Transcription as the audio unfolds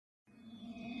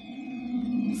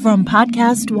from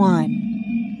Podcast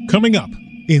One. Coming up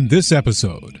in this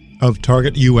episode of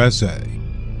Target USA.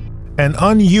 An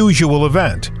unusual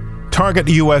event. Target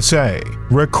USA,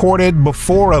 recorded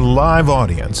before a live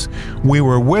audience. We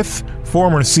were with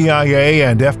former CIA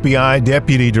and FBI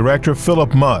Deputy Director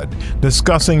Philip Mudd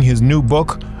discussing his new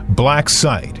book, Black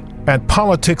Site, at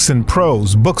Politics and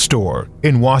Prose bookstore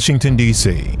in Washington,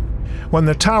 D.C. When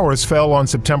the towers fell on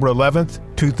September 11th,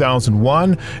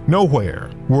 2001, nowhere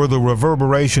were the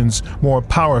reverberations more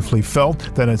powerfully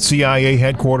felt than at CIA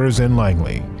headquarters in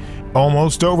Langley.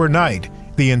 Almost overnight,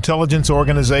 the intelligence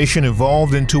organization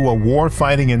evolved into a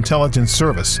war-fighting intelligence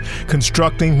service,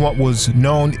 constructing what was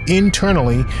known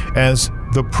internally as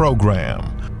the program.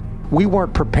 We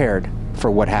weren't prepared for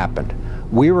what happened.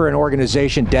 We were an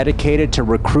organization dedicated to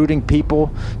recruiting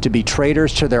people to be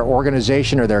traitors to their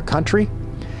organization or their country,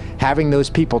 having those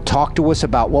people talk to us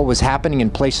about what was happening in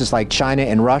places like China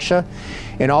and Russia,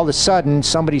 and all of a sudden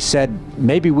somebody said,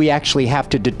 maybe we actually have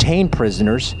to detain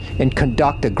prisoners and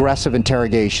conduct aggressive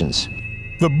interrogations.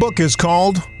 The book is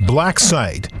called Black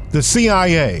Site, the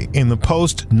CIA in the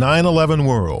Post-9/11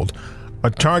 world,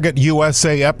 a Target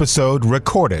USA episode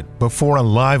recorded before a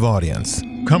live audience.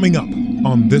 Coming up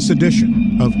on this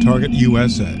edition of Target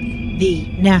USA,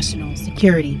 The National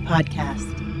Security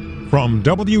Podcast. From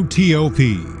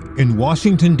WTOP in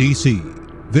Washington, D.C.,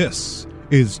 this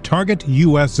is Target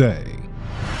USA.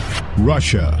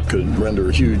 Russia could render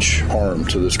huge harm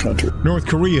to this country. North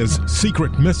Korea's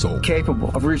secret missile. Capable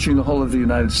of reaching the whole of the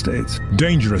United States.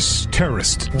 Dangerous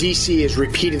terrorist. D.C. is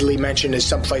repeatedly mentioned as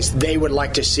someplace they would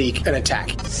like to seek an attack.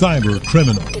 Cyber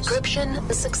criminals.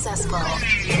 Decryption successful.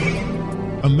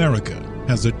 America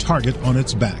has a target on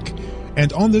its back.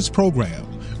 And on this program,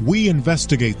 we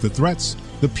investigate the threats,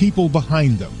 the people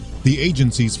behind them, the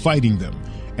agencies fighting them,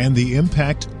 and the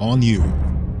impact on you.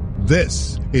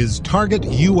 This is Target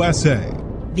USA,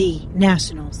 the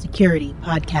National Security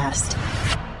Podcast.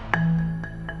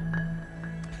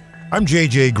 I'm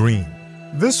J.J. Green.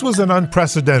 This was an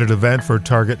unprecedented event for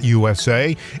Target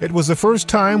USA. It was the first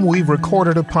time we've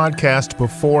recorded a podcast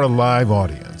before a live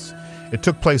audience. It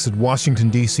took place at Washington,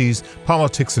 D.C.'s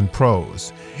Politics and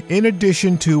Prose. In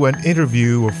addition to an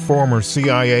interview of former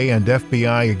CIA and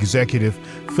FBI executive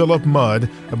Philip Mudd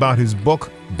about his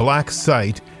book, Black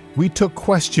Site, we took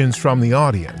questions from the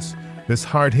audience. This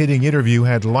hard-hitting interview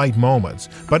had light moments,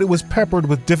 but it was peppered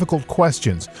with difficult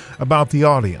questions about the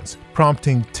audience,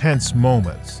 prompting tense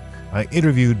moments. I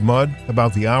interviewed Mudd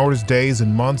about the hours, days,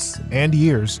 and months and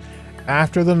years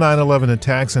after the 9/11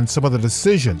 attacks and some of the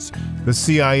decisions the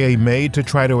CIA made to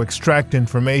try to extract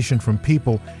information from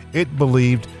people it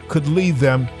believed could lead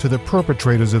them to the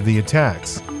perpetrators of the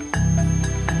attacks.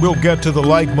 We'll get to the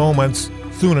light moments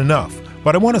soon enough.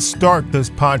 But I want to start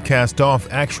this podcast off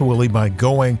actually by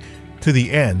going to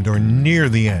the end or near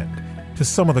the end, to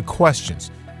some of the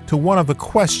questions, to one of the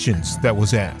questions that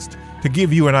was asked, to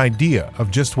give you an idea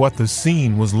of just what the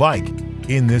scene was like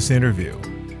in this interview.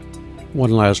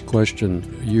 One last question.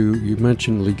 You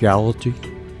mentioned legality.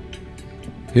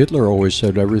 Hitler always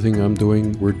said everything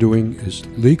we're doing is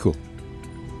legal.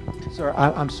 Sir,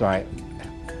 I'm sorry.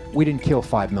 We didn't kill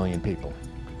 5 million people.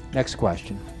 Next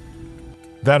question.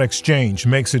 That exchange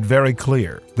makes it very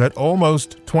clear that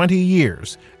almost 20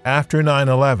 years after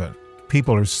 9/11,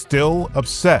 people are still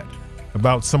upset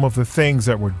about some of the things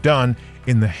that were done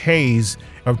in the haze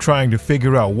of trying to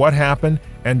figure out what happened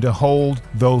and to hold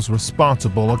those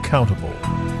responsible accountable.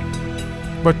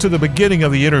 But to the beginning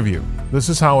of the interview, this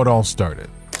is how it all started.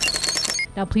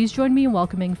 Now please join me in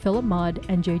welcoming Philip Mudd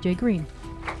and J.J. Green.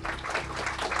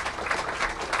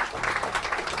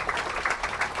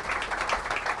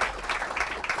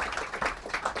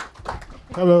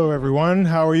 Hello, everyone.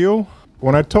 How are you?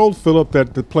 When I told Philip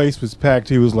that the place was packed,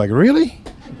 he was like, really?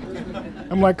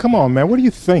 I'm like, come on, man. What do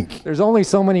you think? There's only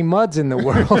so many Mudds in the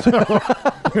world.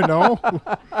 You know?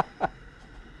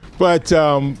 But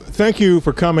thank you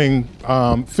for coming.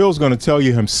 Phil's going to tell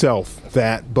you himself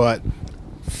that. But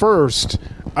first,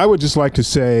 I would just like to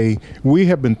say we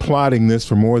have been plotting this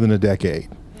for more than a decade.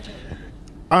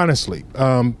 Honestly,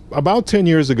 about 10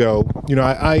 years ago,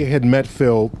 I had met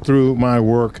Phil through my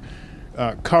work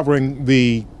covering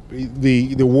the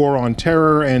war on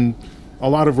terror and a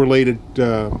lot of related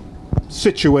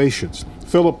situations.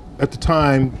 Philip, at the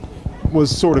time,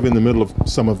 was sort of in the middle of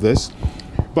some of this,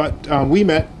 but we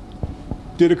met,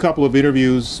 did a couple of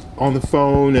interviews on the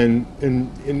phone and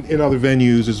in other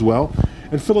venues as well.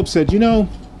 And Philip said,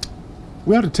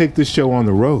 we ought to take this show on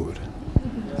the road.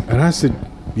 And I said,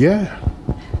 yeah,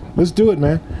 let's do it,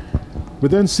 man. But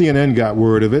then CNN got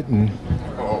word of it, and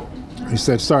he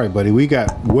said, sorry, buddy, we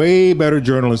got way better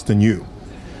journalists than you.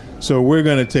 So we're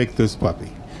going to take this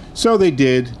puppy. So they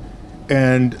did,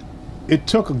 and it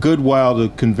took a good while to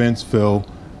convince Phil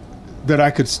that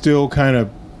I could still kind of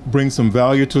bring some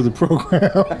value to the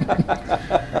program.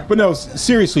 But no,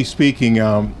 seriously speaking,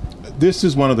 this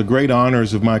is one of the great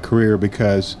honors of my career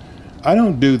because I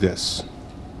don't do this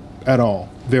at all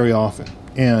very often.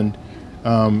 And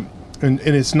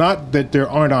it's not that there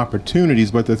aren't opportunities,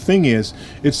 but the thing is,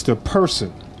 it's the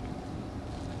person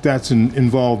that's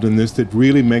involved in this that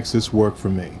really makes this work for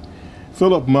me.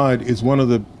 Philip Mudd is one of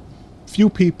the few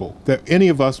people that any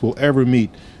of us will ever meet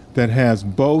that has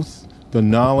both the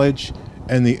knowledge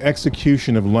and the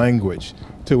execution of language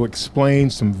to explain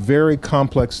some very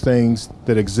complex things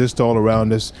that exist all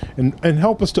around us and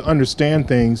help us to understand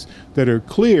things that are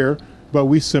clear, but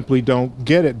we simply don't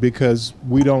get it because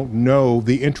we don't know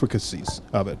the intricacies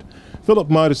of it. Philip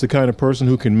Mudd is the kind of person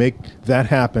who can make that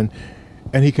happen,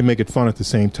 and he can make it fun at the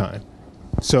same time.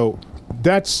 So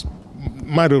that's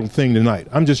my little thing tonight.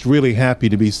 I'm just really happy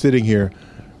to be sitting here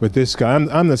with this guy.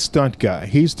 I'm the stunt guy.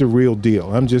 He's the real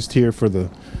deal. I'm just here for the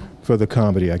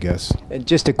comedy, I guess.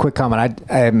 Just a quick comment.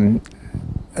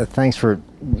 Thanks for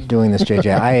doing this,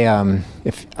 JJ.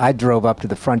 If I drove up to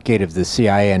the front gate of the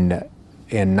CIA in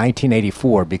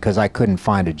 1984 because I couldn't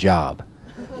find a job.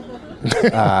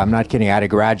 I'm not kidding. I had a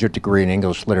graduate degree in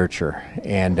English literature,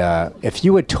 and if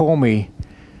you had told me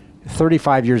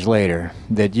 35 years later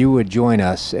that you would join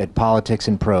us at Politics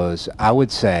and Prose, I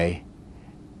would say,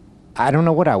 I don't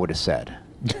know what I would have said.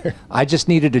 I just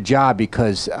needed a job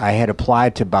because I had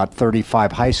applied to about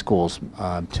 35 high schools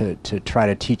to try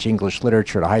to teach English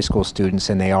literature to high school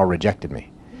students, and they all rejected me.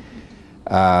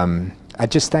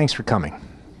 Thanks for coming.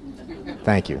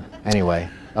 Thank you. Anyway,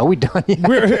 are we done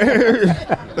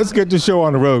yet? Let's get the show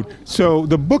on the road. So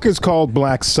the book is called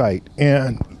Black Site,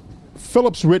 and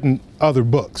Philip's written other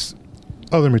books,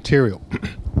 other material.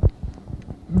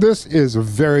 This is a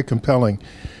very compelling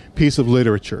piece of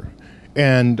literature.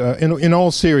 And in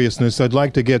all seriousness, I'd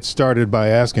like to get started by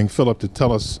asking Philip to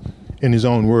tell us in his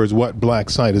own words what Black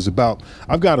Site is about.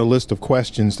 I've got a list of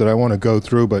questions that I want to go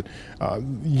through, but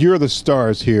you're the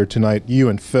stars here tonight, you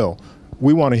and Phil.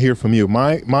 We want to hear from you.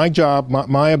 My job,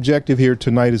 my objective here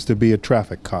tonight is to be a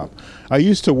traffic cop. I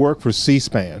used to work for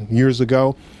C-SPAN years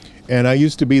ago, and I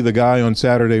used to be the guy on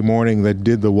Saturday morning that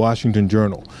did the Washington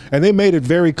Journal. And they made it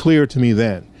very clear to me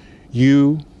then,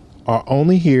 you are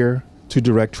only here to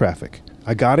direct traffic.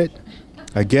 I got it.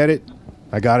 I get it.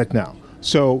 I got it now.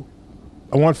 So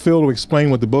I want Phil to explain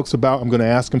what the book's about. I'm going to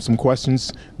ask him some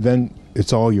questions. Then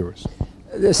it's all yours.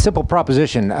 A simple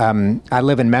proposition. I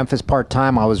live in Memphis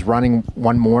part-time. I was running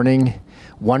one morning,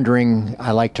 wondering,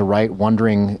 I like to write,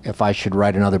 wondering if I should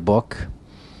write another book.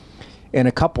 And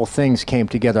a couple things came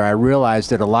together. I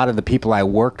realized that a lot of the people I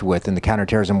worked with in the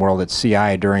counterterrorism world at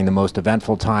CIA during the most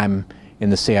eventful time in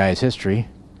the CIA's history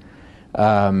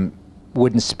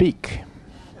wouldn't speak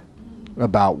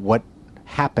about what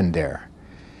happened there.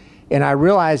 And I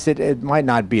realized that it might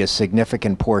not be a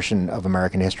significant portion of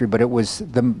American history, but it was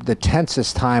the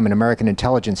tensest time in American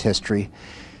intelligence history.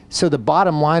 So the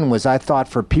bottom line was, I thought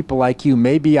for people like you,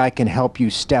 maybe I can help you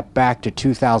step back to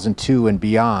 2002 and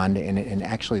beyond, and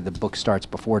actually the book starts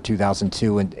before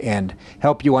 2002, and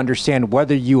help you understand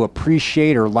whether you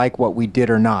appreciate or like what we did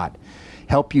or not.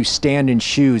 Help you stand in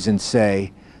shoes and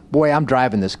say, boy, I'm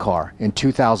driving this car in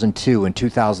 2002 and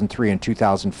 2003 and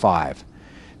 2005.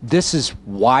 This is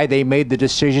why they made the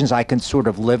decisions. I can sort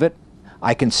of live it.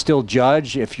 I can still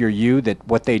judge, if you're you, that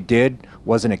what they did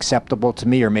wasn't acceptable to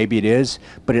me, or maybe it is,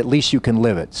 but at least you can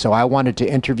live it. So I wanted to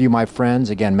interview my friends,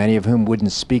 again, many of whom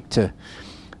wouldn't speak to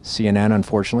CNN,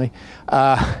 unfortunately,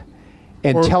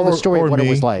 and tell the story of what it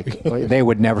was like. They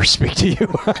would never speak to you.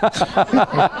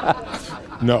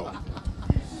 No.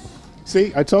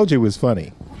 See, I told you it was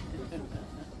funny.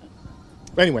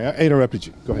 Anyway, I interrupted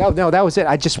you. Go ahead. No, that was it.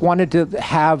 I just wanted to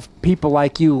have people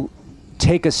like you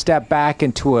take a step back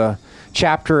into a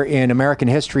chapter in American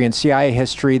history and CIA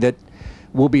history that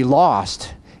will be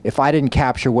lost if I didn't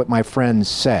capture what my friends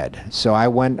said. So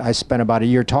I spent about a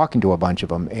year talking to a bunch of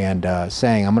them and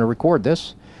saying, I'm going to record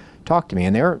this. Talk to me.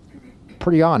 And they're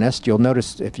pretty honest. You'll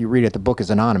notice if you read it, the book is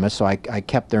anonymous, so I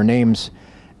kept their names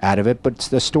out of it. But it's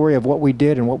the story of what we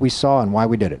did and what we saw and why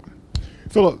we did it.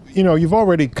 Philip, you've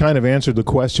already kind of answered the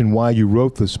question why you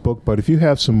wrote this book, but if you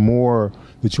have some more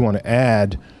that you want to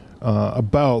add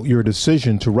about your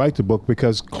decision to write the book,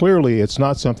 because clearly it's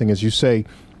not something, as you say,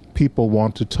 people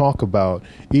want to talk about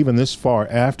even this far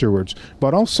afterwards.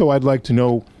 But also I'd like to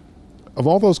know, of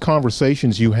all those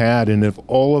conversations you had and of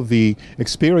all of the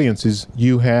experiences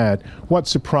you had, what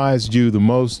surprised you the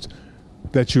most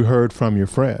that you heard from your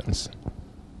friends?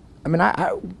 I mean,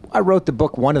 I wrote the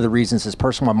book. One of the reasons is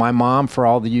personal. My mom, for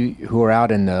all of you who are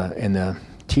out in the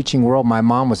teaching world, my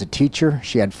mom was a teacher.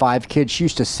 She had 5 kids. She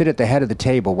used to sit at the head of the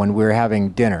table when we were having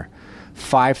dinner,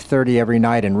 5:30 every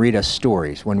night, and read us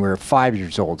stories when we were 5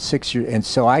 years old, 6 years. And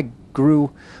so I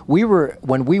grew.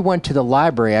 When we went to the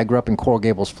library. I grew up in Coral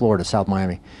Gables, Florida, South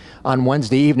Miami. On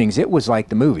Wednesday evenings, it was like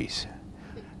the movies.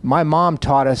 My mom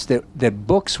taught us that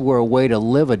books were a way to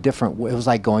live a different way. It was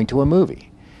like going to a movie.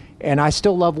 And I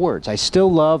still love words. I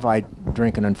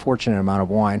drink an unfortunate amount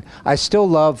of wine. I still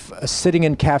love sitting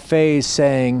in cafes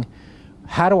saying,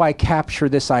 how do I capture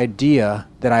this idea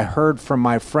that I heard from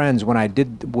my friends when I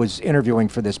was interviewing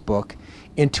for this book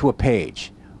into a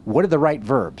page? What are the right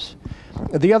verbs?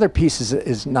 The other piece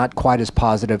is not quite as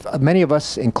positive. Many of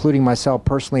us, including myself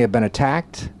personally, have been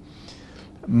attacked.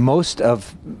 Most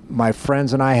of my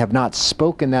friends and I have not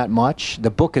spoken that much.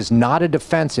 The book is not a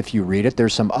defense if you read it.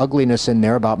 There's some ugliness in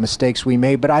there about mistakes we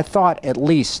made, but I thought, at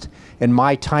least in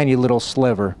my tiny little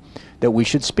sliver, that we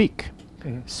should speak.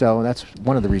 Mm-hmm. So that's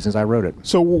one of the reasons I wrote it.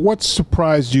 So what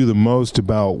surprised you the most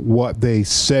about what they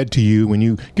said to you when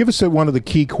you give us one of the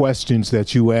key questions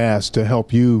that you asked to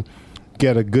help you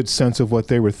get a good sense of what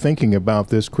they were thinking about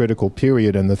this critical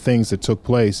period and the things that took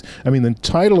place? I mean, the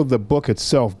title of the book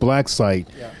itself, Black Site,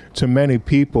 to many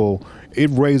people,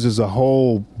 it raises a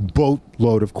whole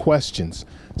boatload of questions.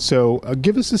 So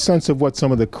give us a sense of what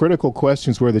some of the critical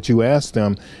questions were that you asked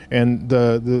them, and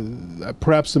the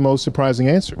perhaps the most surprising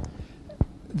answer.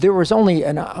 There was only,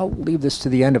 and I'll leave this to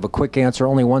the end of a quick answer,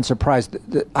 only one surprise.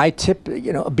 Beyond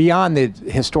the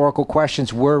historical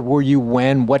questions, where were you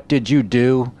when, what did you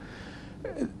do?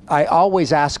 I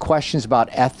always ask questions about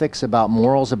ethics, about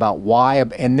morals, about why,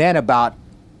 and then about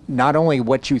not only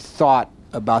what you thought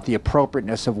about the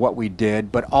appropriateness of what we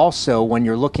did, but also when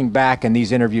you're looking back, and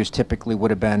these interviews typically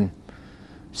would have been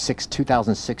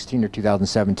 2016 or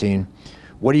 2017,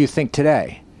 what do you think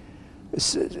today?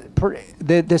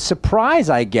 The surprise,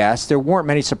 I guess, there weren't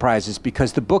many surprises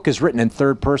because the book is written in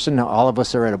third person. All of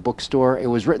us are at a bookstore. It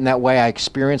was written that way. I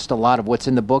experienced a lot of what's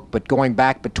in the book, but going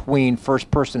back between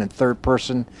first person and third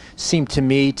person seemed to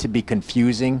me to be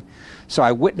confusing. So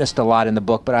I witnessed a lot in the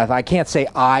book, but I can't say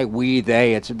I, we,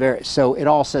 they. So it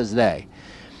all says they.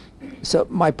 So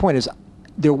my point is,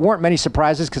 there weren't many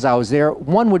surprises because I was there.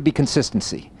 One would be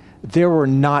consistency. There were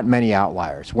not many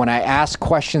outliers. When I asked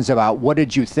questions about what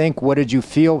did you think, what did you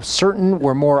feel, certain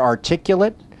were more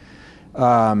articulate,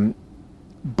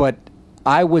 but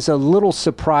I was a little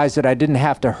surprised that I didn't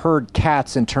have to herd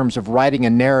cats in terms of writing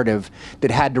a narrative that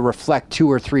had to reflect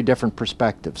 2 or 3 different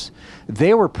perspectives.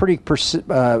 They were pretty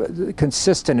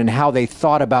consistent in how they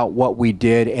thought about what we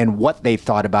did and what they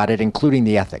thought about it, including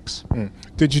the ethics.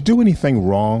 Did you do anything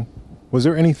wrong? Was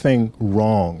there anything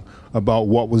wrong about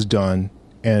what was done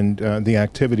and the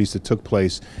activities that took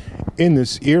place in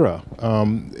this era?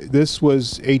 This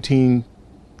was 18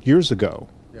 years ago,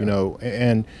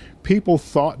 and people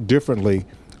thought differently.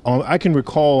 I can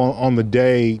recall on the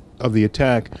day of the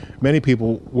attack, many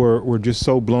people were just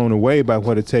so blown away by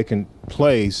what had taken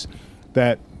place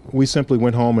that we simply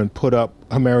went home and put up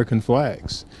American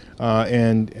flags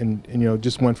and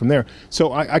just went from there.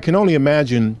 So I can only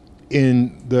imagine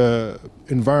in the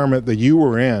environment that you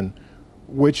were in,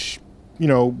 which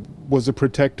was a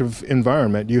protective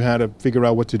environment. You had to figure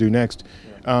out what to do next.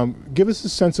 Give us a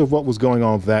sense of what was going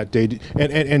on that day.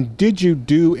 And did you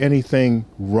do anything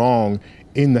wrong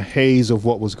in the haze of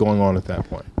what was going on at that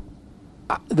point?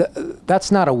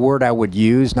 That's not a word I would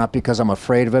use, not because I'm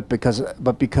afraid of it,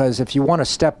 but because if you want to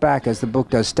step back, as the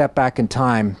book does, step back in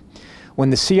time,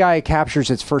 when the CIA captures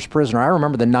its first prisoner, I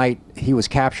remember the night he was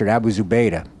captured, Abu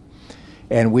Zubaydah.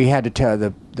 And we had to tell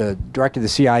the director of the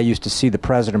CIA used to see the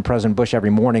President Bush, every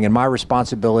morning, and my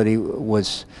responsibility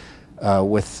was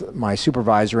with my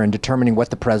supervisor in determining what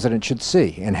the president should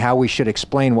see and how we should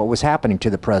explain what was happening to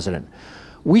the president.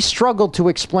 We struggled to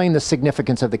explain the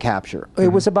significance of the capture. Mm-hmm.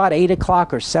 It was about 8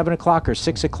 o'clock or 7 o'clock or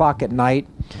 6 o'clock at night.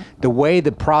 The way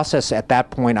the process at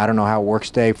that point, I don't know how it works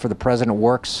today, for the president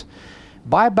works,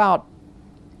 by about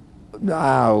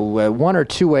 1 or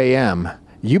 2 a.m.,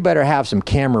 you better have some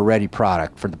camera-ready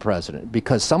product for the president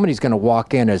because somebody's going to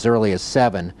walk in as early as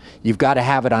 7. You've got to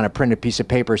have it on a printed piece of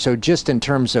paper. So just in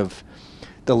terms of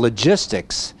the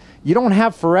logistics, you don't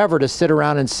have forever to sit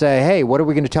around and say, hey, what are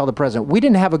we going to tell the president? We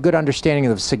didn't have a good understanding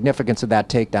of the significance of that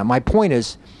takedown. My point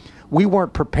is, we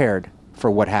weren't prepared for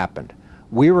what happened.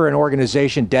 We were an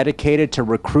organization dedicated to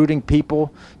recruiting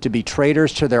people to be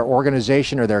traitors to their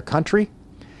organization or their country,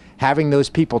 having those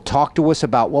people talk to us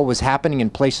about what was happening in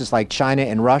places like China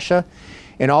and Russia.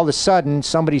 And all of a sudden,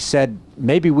 somebody said,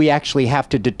 maybe we actually have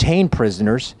to detain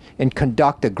prisoners and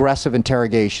conduct aggressive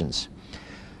interrogations.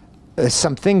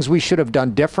 Some things we should have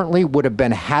done differently would have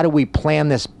been, how do we plan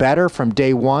this better from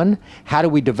day one? How do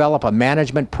we develop a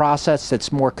management process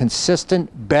that's more consistent,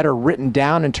 better written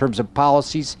down in terms of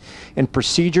policies and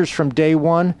procedures from day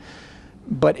one?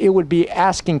 But it would be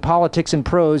asking politics and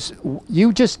prose,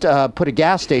 you just put a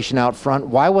gas station out front,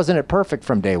 why wasn't it perfect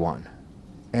from day one?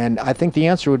 And I think the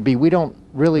answer would be, we don't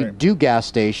really do gas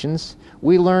stations.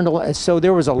 We learned, so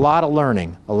there was a lot of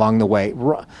learning along the way.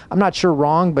 I'm not sure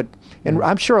wrong, but and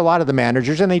I'm sure a lot of the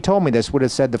managers, and they told me this, would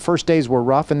have said the first days were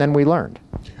rough, and then we learned.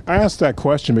 I asked that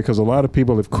question because a lot of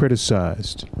people have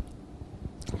criticized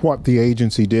what the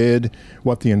agency did,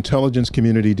 what the intelligence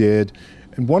community did.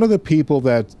 And one of the people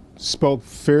that spoke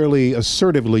fairly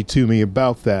assertively to me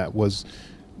about that was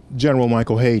General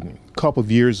Michael Hayden a couple of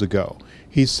years ago.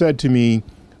 He said to me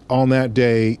on that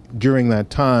day, during that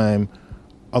time,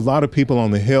 a lot of people on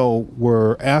the Hill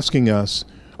were asking us,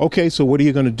 okay, so what are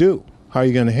you going to do? How are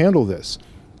you going to handle this?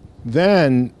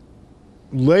 Then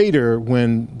later,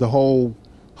 when the whole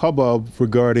hubbub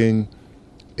regarding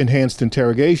enhanced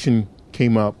interrogation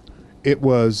came up, it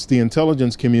was the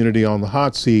intelligence community on the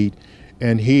hot seat,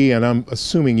 and he, and I'm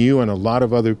assuming you and a lot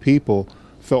of other people,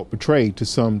 felt betrayed to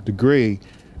some degree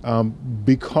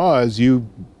because you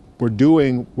were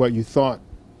doing what you thought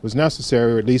was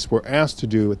necessary, or at least were asked to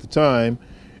do at the time,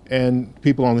 and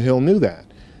people on the Hill knew that.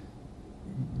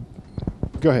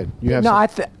 Go ahead. You have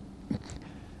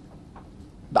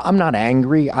I'm not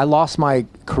angry. I lost my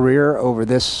career over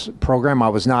this program.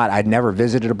 I'd never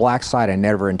visited a black site. I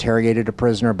never interrogated a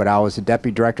prisoner, but I was the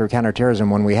deputy director of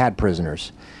counterterrorism when we had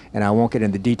prisoners. And I won't get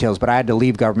into details, but I had to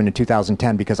leave government in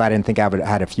 2010 because I didn't think I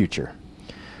had a future.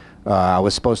 I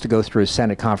was supposed to go through a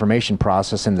Senate confirmation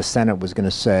process, and the Senate was going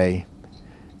to say,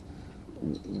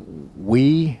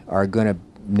 we are going to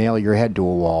nail your head to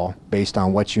a wall based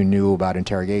on what you knew about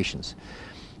interrogations.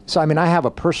 So, I mean, I have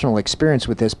a personal experience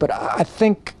with this, but I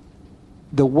think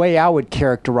the way I would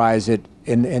characterize it,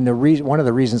 and one of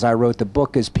the reasons I wrote the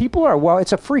book is people are,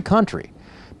 it's a free country.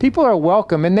 People are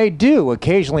welcome, and they do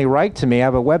occasionally write to me. I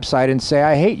have a website and say,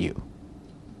 I hate you.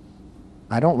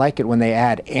 I don't like it when they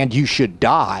add, and you should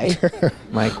die.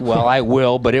 Like, well, I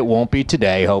will, but it won't be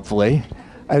today, hopefully.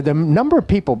 The number of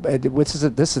people, this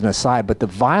is an aside, but the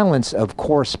violence of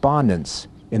correspondence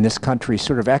in this country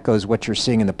sort of echoes what you're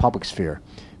seeing in the public sphere.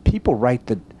 People write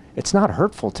that, it's not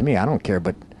hurtful to me, I don't care,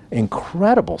 but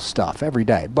incredible stuff every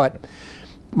day. But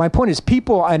my point is,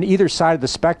 people on either side of the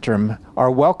spectrum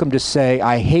are welcome to say,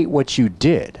 I hate what you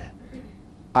did.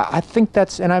 I think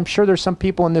that's, and I'm sure there's some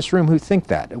people in this room who think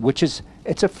that, which is,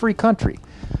 it's a free country.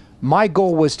 My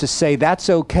goal was to say that's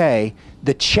okay.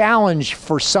 The challenge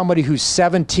for somebody who's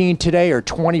 17 today or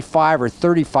 25 or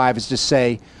 35 is to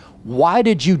say, why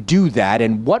did you do that,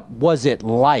 and what was it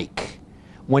like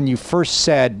when you first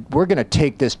said, we're going to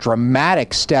take this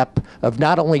dramatic step of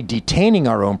not only detaining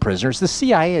our own prisoners, the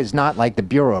CIA is not like the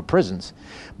Bureau of Prisons,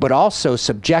 but also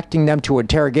subjecting them to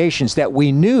interrogations that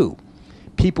we knew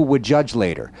people would judge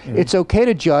later. It's okay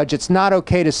to judge. It's not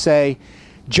okay to say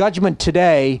judgment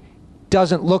today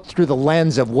doesn't look through the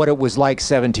lens of what it was like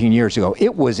 17 years ago.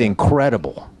 It was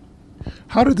incredible.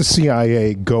 How did the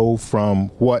CIA go from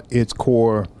what its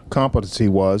core competency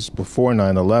was before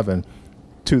 9/11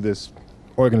 to this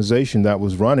organization that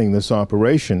was running this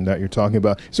operation that you're talking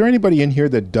about? Is there anybody in here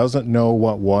that doesn't know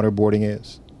what waterboarding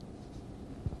is?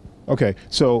 Okay,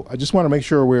 so I just want to make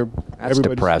sure That's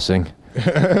depressing.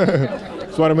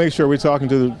 Just want to make sure we're talking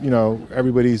to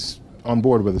everybody's on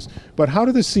board with us. But how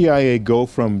did the CIA go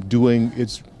from doing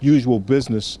its usual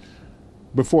business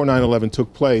before 9/11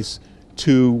 took place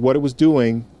to what it was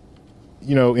doing,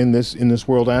 in this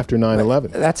world after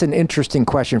 9/11? That's an interesting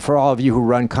question. For all of you who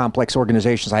run complex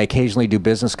organizations, I occasionally do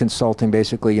business consulting.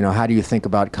 Basically, how do you think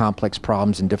about complex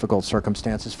problems in difficult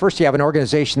circumstances? First, you have an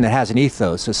organization that has an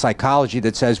ethos, a psychology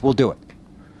that says, we'll do it.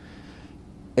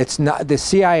 It's not, the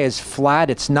CIA is flat.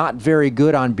 It's not very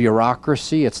good on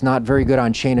bureaucracy. It's not very good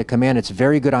on chain of command. It's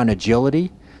very good on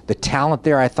agility. The talent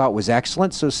there I thought was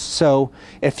excellent. So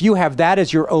if you have that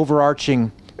as your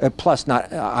overarching, plus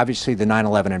not obviously the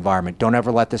 9/11 environment, don't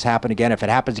ever let this happen again. If it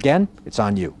happens again, it's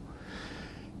on you.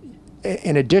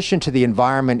 In addition to the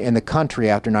environment in the country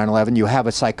after 9/11, you have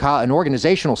an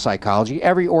organizational psychology.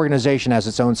 Every organization has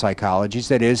its own psychologies.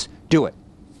 That is, do it.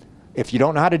 If you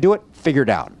don't know how to do it, figure it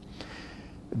out.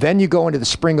 Then you go into the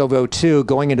spring of 2002,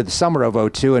 going into the summer of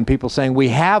 2002, and people saying, we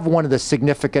have one of the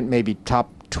significant, maybe top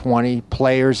 20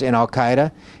 players in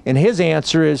Al-Qaeda. And his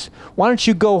answer is, why don't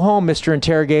you go home, Mr.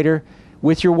 Interrogator,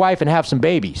 with your wife and have some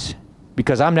babies?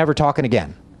 Because I'm never talking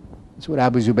again. That's what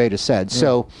Abu Zubaydah said. Yeah.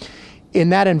 So in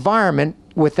that environment,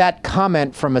 with that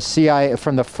comment from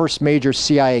the first major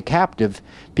CIA captive,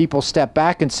 people stepped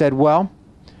back and said, well,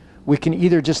 we can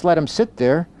either just let him sit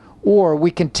there, or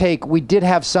we did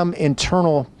have some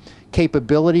internal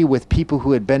capability with people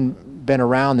who had been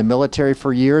around the military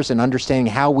for years and understanding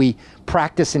how we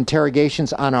practice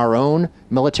interrogations on our own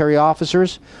military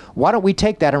officers. Why don't we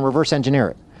take that and reverse engineer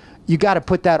it? You got to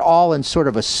put that all in sort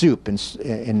of a soup and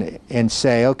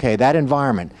say, okay, that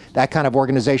environment, that kind of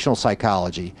organizational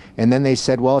psychology. And then they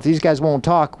said, well, if these guys won't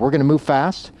talk, we're going to move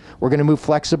fast. We're going to move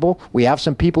flexible. We have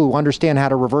some people who understand how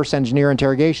to reverse engineer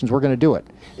interrogations. We're going to do it.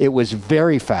 It was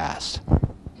very fast.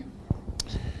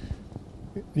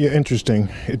 Yeah, interesting.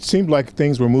 It seemed like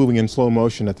things were moving in slow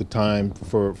motion at the time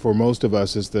for most of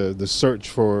us as the search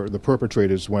for the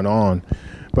perpetrators went on.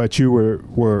 But you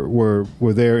were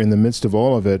there in the midst of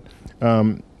all of it.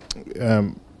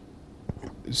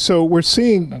 So we're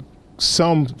seeing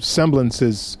some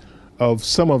semblances of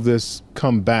some of this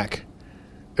come back,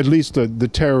 at least the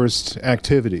terrorist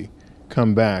activity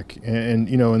come back. And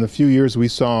in the few years we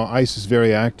saw ISIS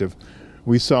very active,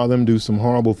 we saw them do some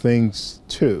horrible things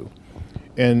too.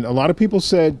 And a lot of people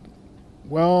said,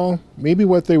 well, maybe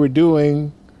what they were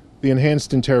doing, the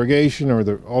enhanced interrogation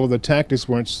or all of the tactics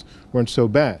weren't so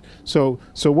bad. So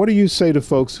what do you say to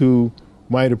folks who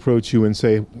might approach you and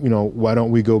say, why don't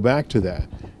we go back to that,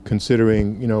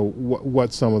 considering,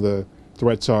 what some of the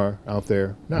threats are out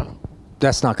there now?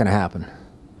 That's not going to happen.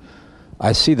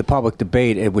 I see the public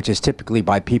debate, which is typically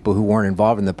by people who weren't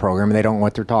involved in the program, and they don't know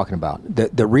what they're talking about.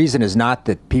 The reason is not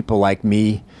that people like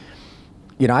me,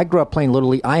 I grew up playing Little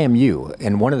League IMU,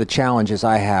 and one of the challenges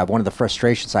I have, one of the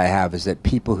frustrations I have is that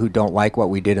people who don't like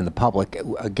what we did in the public,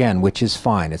 again, which is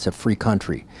fine, it's a free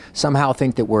country, somehow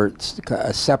think that we're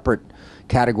a separate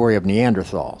category of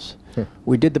Neanderthals.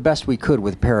 We did the best we could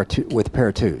with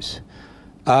Para-2s.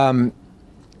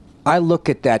 I look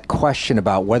at that question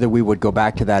about whether we would go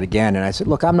back to that again, and I said,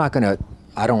 look, I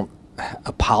don't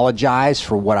apologize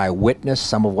for what I witnessed,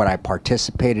 some of what I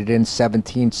participated in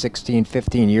 17, 16,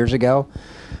 15 years ago.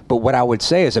 But what I would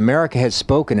say is America has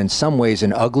spoken in some ways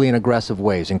in ugly and aggressive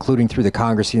ways, including through the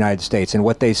Congress of the United States. And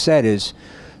what they said is,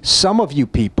 some of you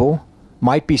people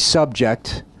might be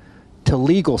subject to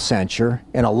legal censure,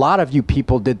 and a lot of you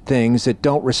people did things that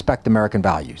don't respect American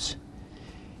values.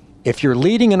 If you're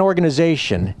leading an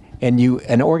organization, and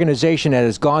an organization that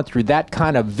has gone through that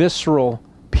kind of visceral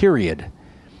period,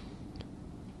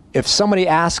 if somebody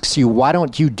asks you, why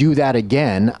don't you do that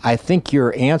again? I think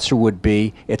your answer would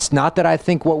be, it's not that I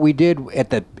think what we did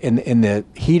in the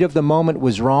heat of the moment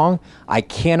was wrong. I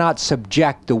cannot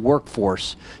subject the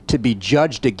workforce to be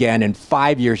judged again in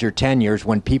 5 years or 10 years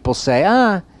when people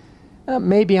say,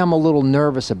 maybe I'm a little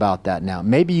nervous about that now.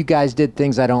 Maybe you guys did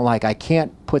things I don't like. I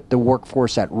can't put the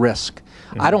workforce at risk.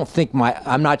 Mm-hmm. I don't think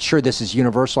I'm not sure this is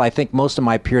universal. I think most of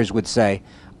my peers would say,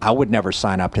 I would never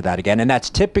sign up to that again. And that's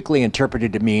typically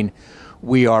interpreted to mean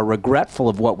we are regretful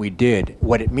of what we did.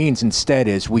 What it means instead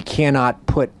is we cannot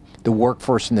put the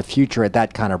workforce in the future at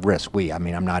that kind of risk.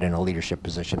 I'm not in a leadership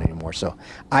position anymore. So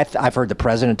I've heard the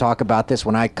president talk about this.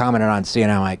 When I commented on CNN,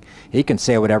 I'm like, he can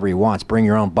say whatever he wants. Bring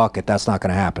your own bucket. That's not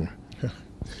going to happen.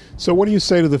 So what do you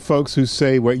say to the folks who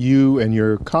say what you and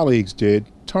your colleagues did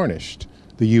tarnished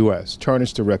the U.S.,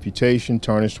 tarnished the reputation,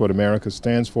 tarnished what America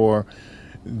stands for?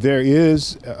 There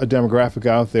is a demographic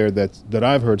out there that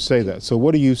I've heard say that. So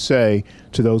what do you say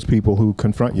to those people who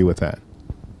confront you with that?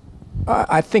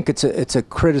 I think it's a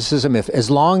criticism,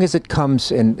 as long as it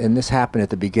comes, and this happened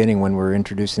at the beginning when we were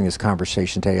introducing this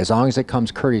conversation today, as long as it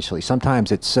comes courteously.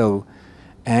 Sometimes it's so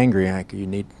angry, like you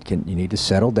need to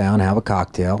settle down, have a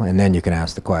cocktail, and then you can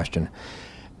ask the question.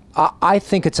 I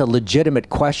think it's a legitimate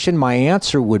question. My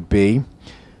answer would be,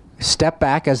 step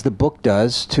back, as the book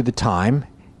does, to the time,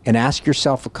 and ask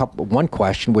yourself one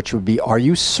question, which would be, are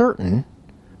you certain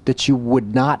that you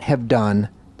would not have done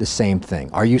the same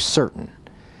thing? Are you certain?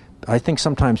 I think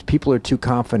sometimes people are too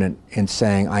confident in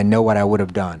saying, I know what I would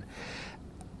have done.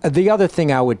 The other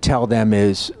thing I would tell them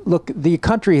is, look, the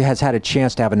country has had a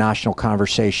chance to have a national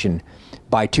conversation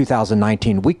by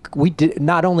 2019. We did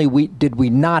not only did we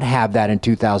not have that in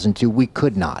 2002, we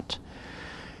could not.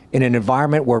 In an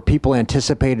environment where people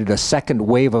anticipated a second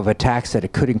wave of attacks that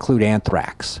it could include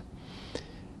anthrax.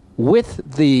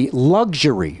 With the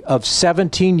luxury of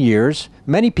 17 years,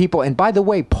 many people, and by the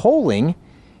way, polling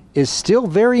is still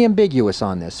very ambiguous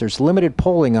on this. There's limited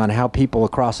polling on how people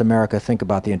across America think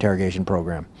about the interrogation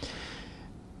program.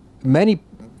 Many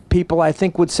people, I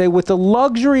think, would say with the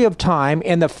luxury of time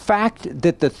and the fact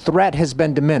that the threat has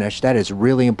been diminished, that is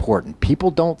really important. People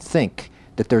don't think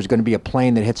that there's going to be a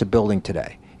plane that hits a building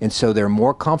today. And so they're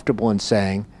more comfortable in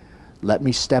saying, let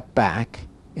me step back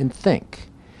and think.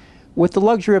 with the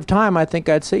luxury of time, I think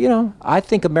I'd say, I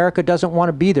think America doesn't want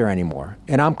to be there anymore,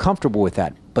 and I'm comfortable with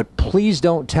that. But please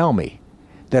don't tell me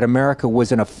that America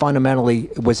was in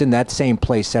that same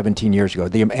place 17 years ago.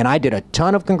 And I did a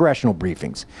ton of congressional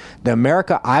briefings. The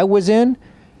America I was in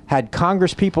had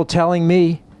Congress people telling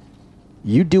me,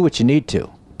 you do what you need to.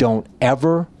 Don't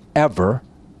ever, ever,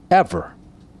 ever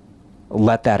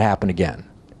let that happen again.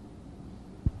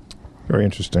 Very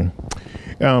interesting.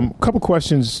 Couple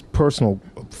questions personal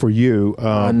for you.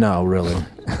 No, really.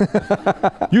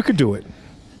 You could do it.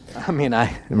 I mean,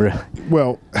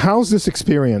 Well, how's this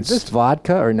experience? Is this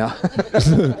vodka or no?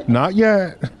 Not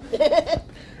yet.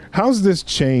 How's this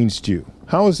changed you?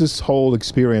 How has this whole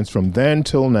experience from then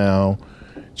till now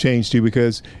changed you?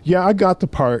 Because, I got the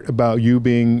part about you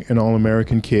being an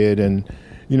all-American kid, and,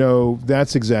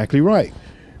 that's exactly right.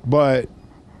 But,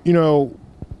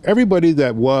 everybody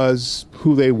that was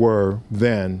who they were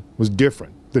then was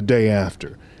different the day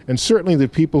after. And certainly the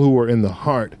people who were in the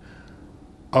heart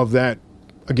of that,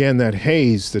 again, that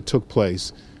haze that took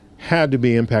place had to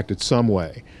be impacted some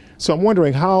way. So I'm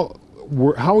wondering how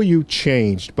are you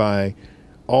changed by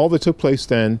all that took place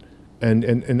then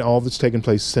and all that's taken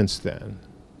place since then?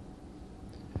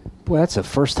 Boy, that's the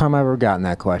first time I've ever gotten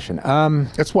that question.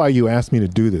 That's why you asked me to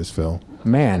do this, Phil.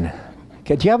 Man.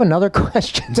 Do you have another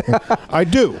question? I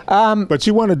do, but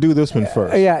you want to do this one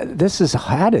first. Yeah,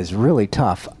 that is really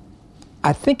tough.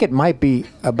 I think it might be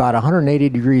about 180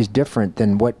 degrees different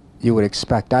than what you would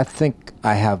expect. I think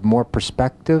I have more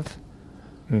perspective,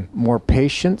 more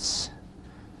patience,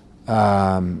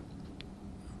 and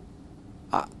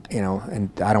I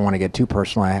don't want to get too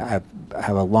personal. I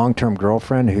have a long-term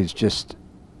girlfriend who's just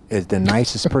is the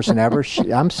nicest person ever.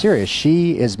 I'm serious.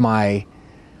 She is my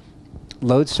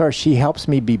lodestar. She helps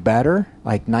me be better,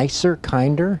 like nicer,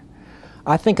 kinder.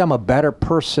 I think I'm a better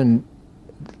person.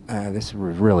 This is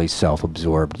really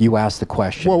self-absorbed. You asked the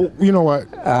question. Well, you know what?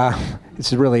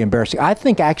 This is really embarrassing. I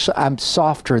think actually I'm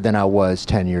softer than I was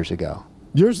 10 years ago.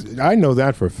 I know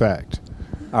that for a fact.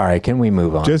 All right, can we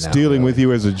move on? Just now, dealing really? with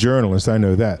you as a journalist, I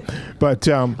know that. But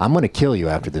I'm going to kill you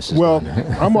after this is done.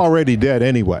 I'm already dead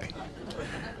anyway.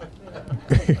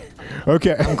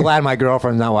 Okay. I'm glad my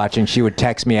girlfriend's not watching. She would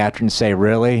text me after and say,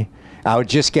 really? I would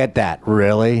just get that.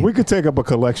 Really? We could take up a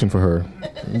collection for her.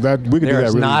 We could do that.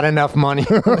 There's not enough money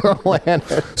on the planet.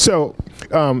 So,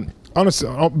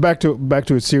 back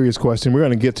to a serious question. We're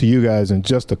going to get to you guys in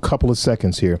just a couple of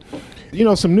seconds here.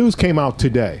 Some news came out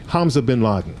today. Hamza bin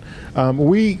Laden.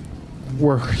 We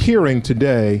were hearing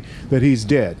today that he's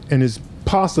dead and has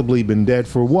possibly been dead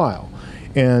for a while.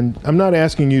 And I'm not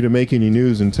asking you to make any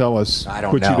news and tell us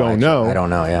what you don't know. I don't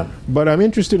know, yeah. But I'm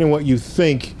interested in what you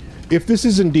think, if this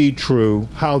is indeed true,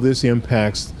 how this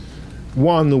impacts,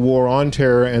 one, the war on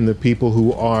terror and the people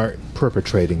who are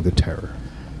perpetrating the terror.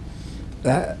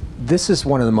 This is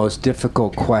one of the most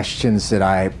difficult questions that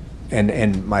I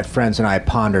and my friends and I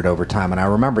pondered over time. And I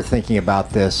remember thinking about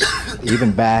this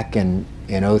even back in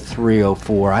 03,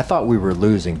 04. I thought we were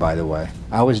losing, by the way.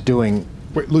 I was doing...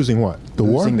 Wait, losing what? The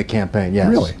war? Losing the campaign, yes.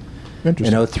 Really?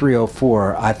 Interesting. In 03,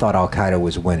 04, I thought Al-Qaeda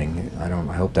was winning. I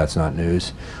hope that's not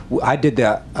news. I did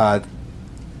the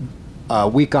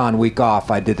week on, week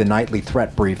off, I did the nightly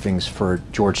threat briefings for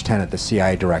George Tenet, the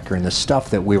CIA director, and the stuff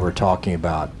that we were talking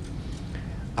about,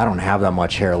 I don't have that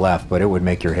much hair left, but it would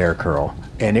make your hair curl.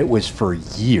 And it was for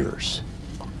years.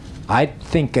 I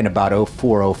think in about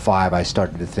 04, 05, I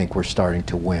started to think we're starting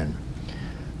to win.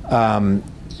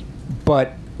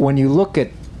 But when you look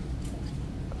at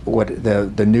what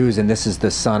the news, and this is the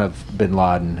son of bin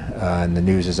Laden, and the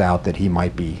news is out that he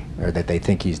might be, or that they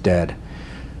think he's dead,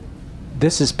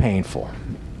 this is painful.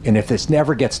 And if this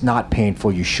never gets not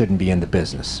painful, you shouldn't be in the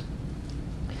business.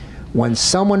 When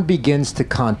someone begins to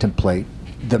contemplate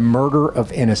the murder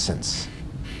of innocents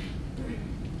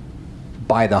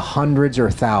by the hundreds or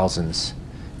thousands,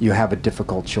 you have a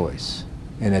difficult choice.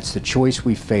 And it's the choice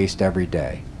we faced every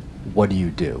day. What do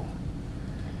you do?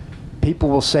 People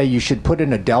will say you should put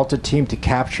in a Delta team to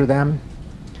capture them.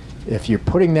 If you're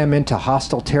putting them into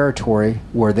hostile territory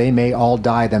where they may all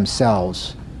die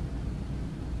themselves,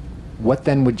 what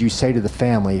then would you say to the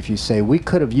family if you say, we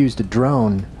could have used a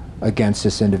drone against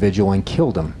this individual and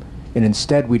killed him, and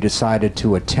instead we decided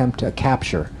to attempt a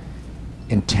capture,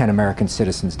 and 10 American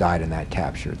citizens died in that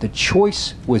capture? The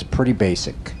choice was pretty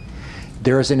basic.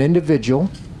 There is an individual,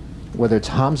 whether it's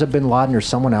Hamza bin Laden or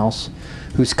someone else,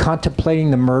 who's contemplating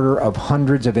the murder of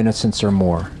hundreds of innocents or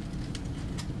more.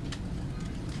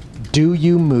 Do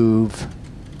you move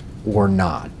or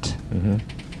not? Mm-hmm.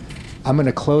 I'm going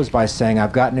to close by saying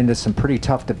I've gotten into some pretty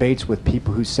tough debates with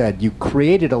people who said you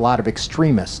created a lot of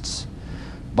extremists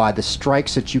by the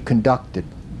strikes that you conducted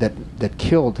that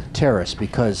killed terrorists,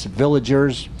 because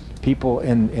villagers, people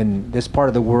in this part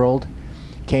of the world,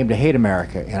 came to hate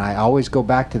America. And I always go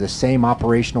back to the same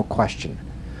operational question.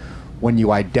 When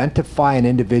you identify an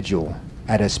individual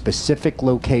at a specific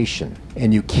location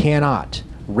and you cannot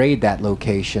raid that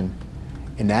location,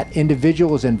 and that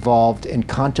individual is involved in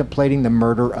contemplating the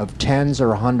murder of tens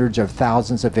or hundreds or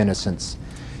thousands of innocents,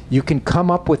 you can come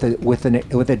up with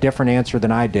a different answer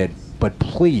than I did, but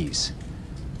please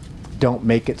don't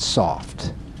make it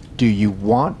soft. Do you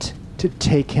want to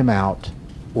take him out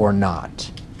or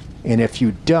not? And if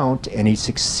you don't, and he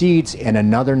succeeds in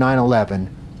another 9/11,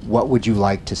 what would you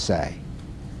like to say?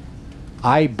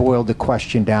 I boiled the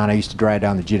question down. I used to drive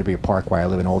down the GW Parkway. I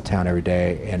live in Old Town every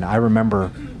day, and I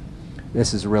remember,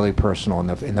 this is really personal,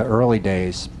 in the early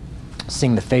days,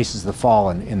 seeing the faces of the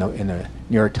fallen in the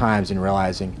New York Times and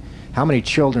realizing how many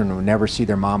children would never see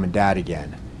their mom and dad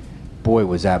again. Boy,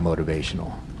 was that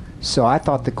motivational. So I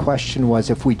thought the question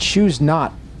was, if we choose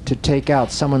not to take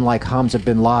out someone like Hamza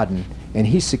bin Laden and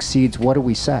he succeeds, what do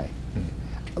we say?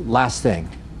 Last thing,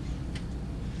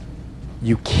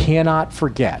 you cannot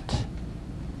forget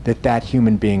that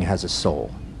human being has a soul.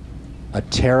 A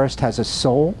terrorist has a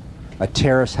soul. A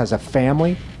terrorist has a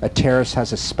family. A terrorist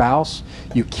has a spouse.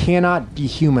 You cannot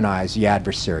dehumanize the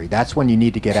adversary. That's when you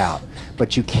need to get out.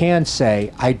 But you can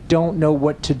say, I don't know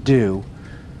what to do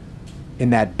in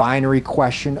that binary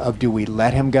question of, do we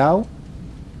let him go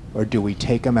or do we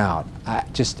take him out?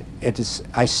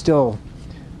 I still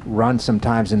run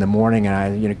sometimes in the morning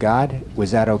and God, was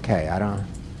that okay?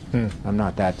 I'm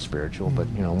not that spiritual, but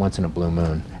once in a blue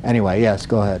moon. Anyway, yes,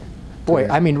 go ahead. Boy,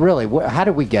 I mean, really, how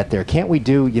did we get there? Can't we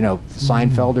do,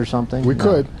 Seinfeld or something? We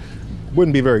could.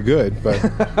 Wouldn't be very good, but...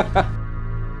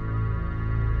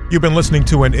 You've been listening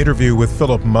to an interview with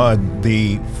Philip Mudd,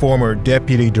 the former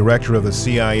Deputy Director of the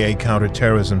CIA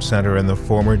Counterterrorism Center and the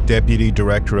former Deputy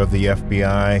Director of the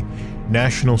FBI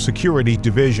National Security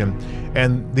Division,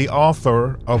 and the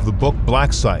author of the book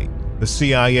Black Site, The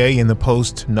CIA in the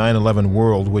Post-9/11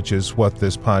 World, which is what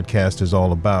this podcast is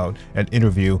all about, an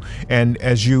interview. And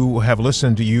as you have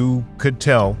listened, you could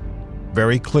tell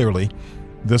very clearly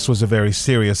this was a very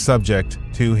serious subject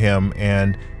to him.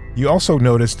 And you also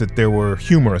noticed that there were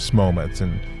humorous moments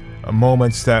and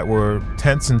moments that were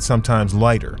tense and sometimes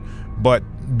lighter. But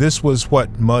this was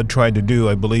what Mudd tried to do,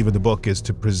 I believe, in the book, is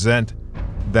to present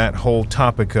that whole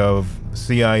topic of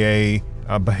CIA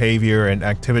behavior and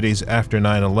activities after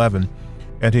 9/11,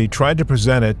 and he tried to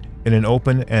present it in an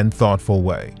open and thoughtful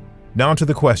way. Now to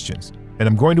the questions, and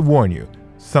I'm going to warn you,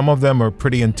 some of them are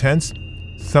pretty intense,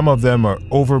 some of them are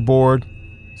overboard,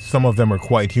 some of them are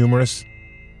quite humorous,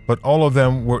 but all of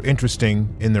them were interesting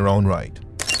in their own right.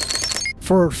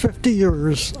 For 50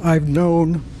 years, I've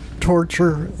known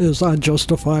torture is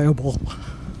unjustifiable.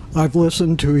 I've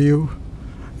listened to you,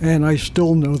 and I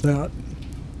still know that.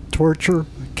 Torture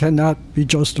cannot be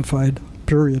justified,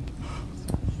 period.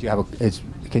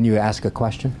 Can you ask a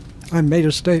question? I made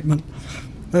a statement.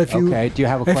 Okay, do you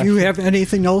have a question? If you have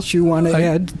anything else you want to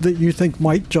add that you think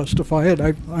might justify it,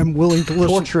 I'm willing to listen.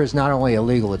 Torture is not only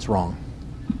illegal, it's wrong.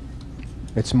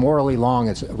 It's morally wrong.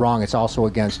 It's also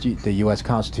against the U.S.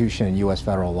 Constitution and U.S.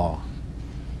 federal law.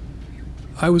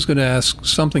 I was going to ask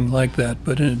something like that,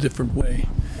 but in a different way.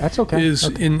 That's okay. Is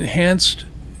enhanced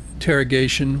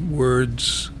interrogation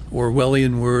words,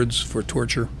 Orwellian words for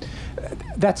torture?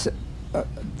 That's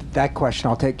that question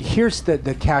I'll take. Here's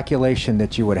the calculation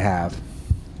that you would have.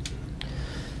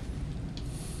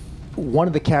 One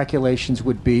of the calculations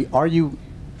would be, are you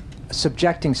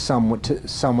subjecting someone to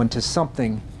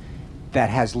something that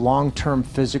has long-term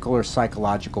physical or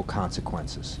psychological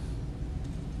consequences?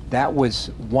 That was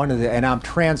one of the, and I'm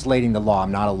translating the law,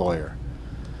 I'm not a lawyer.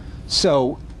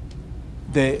 So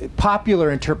the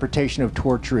popular interpretation of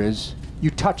torture is you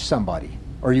touch somebody,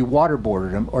 or you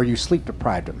waterboarded them, or you sleep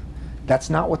deprived them. That's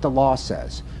not what the law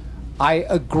says. I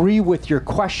agree with your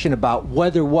question about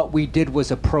whether what we did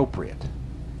was appropriate.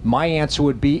 My answer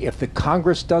would be, if the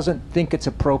Congress doesn't think it's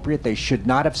appropriate, they should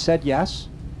not have said yes,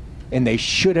 and they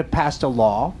should have passed a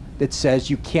law that says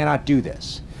you cannot do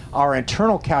this. Our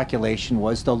internal calculation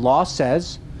was, the law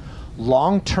says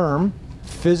long-term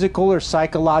physical or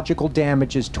psychological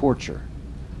damage is torture.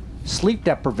 Sleep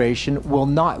deprivation will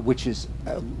not, which is,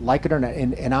 like it or not,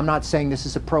 and I'm not saying this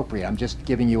is appropriate, I'm just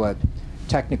giving you a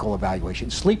technical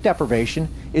evaluation. Sleep deprivation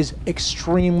is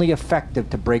extremely effective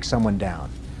to break someone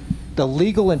down. The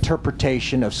legal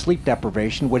interpretation of sleep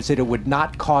deprivation was that it would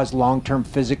not cause long-term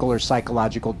physical or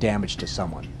psychological damage to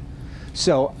someone.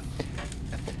 So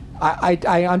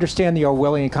I understand the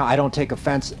Orwellian, I don't take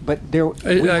offense, but there...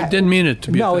 I didn't mean it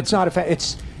to be No, offensive. it's not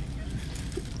offensive.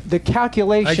 the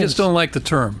calculations. I just don't like the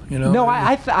term, you know. No,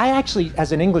 I actually,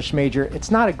 as an English major, it's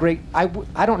not a great. I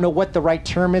don't know what the right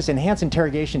term is. Enhanced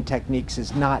interrogation techniques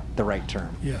is not the right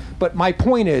term. Yeah. But my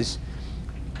point is,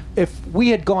 if we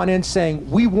had gone in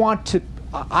saying we want to,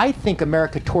 I think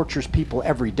America tortures people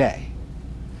every day.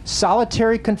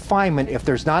 Solitary confinement, if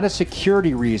there's not a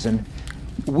security reason,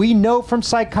 we know from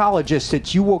psychologists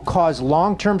that you will cause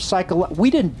long-term we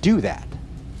didn't do that.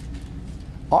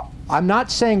 I'm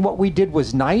not saying what we did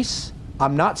was nice.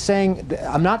 I'm not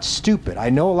stupid. I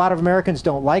know a lot of Americans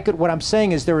don't like it. What I'm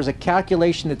saying is there was a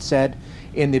calculation that said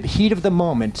in the heat of the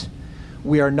moment,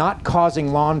 we are not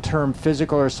causing long-term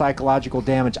physical or psychological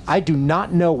damage. I do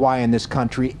not know why in this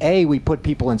country, A, we put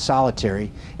people in solitary,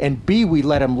 and B, we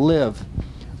let them live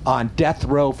on death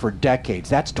row for decades.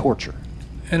 That's torture.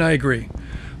 And I agree.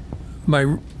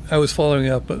 I was following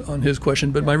up on his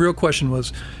question, but my real question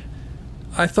was,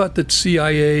 I thought that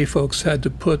CIA folks had to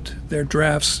put their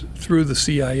drafts through the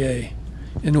CIA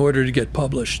in order to get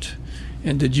published.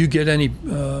 And did you get any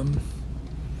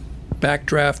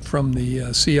backdraft from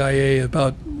the CIA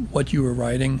about what you were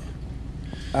writing?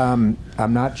 I'm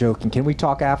not joking. Can we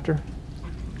talk after?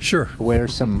 Sure.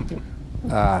 Where's some...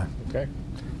 Okay.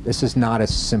 This is not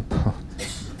as simple.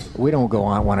 We don't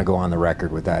want to go on the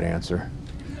record with that answer.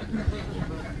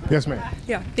 Yes, ma'am.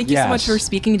 Yeah, thank you so much for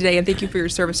speaking today, and thank you for your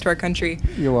service to our country.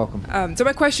 You're welcome. So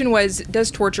my question was,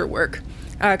 does torture work?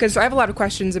 Because I have a lot of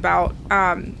questions about,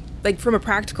 like from a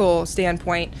practical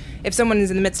standpoint, if someone is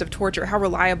in the midst of torture, how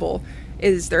reliable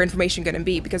is their information going to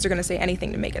be? Because they're going to say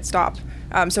anything to make it stop.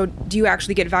 So do you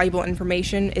actually get valuable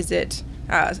information? Is it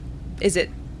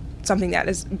something that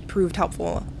has proved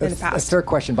helpful in the past? A third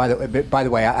question, by the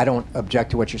way, I don't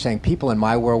object to what you're saying. People in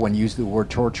my world, when you use the word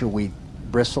torture, we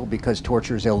bristle because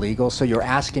torture is illegal. So you're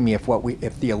asking me if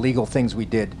the illegal things we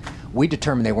did, we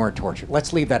determined they weren't torture.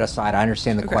 Let's leave that aside. I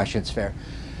understand the question's fair.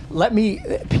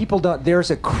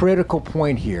 There's a critical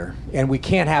point here, and we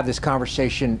can't have this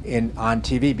conversation on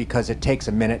TV because it takes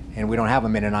a minute, and we don't have a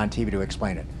minute on TV to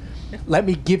explain it. Let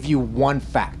me give you one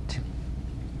fact.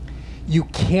 You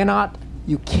cannot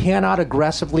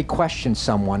aggressively question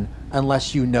someone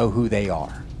unless you know who they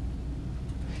are.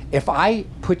 If I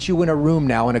put you in a room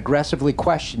now and aggressively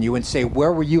question you and say,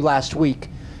 where were you last week?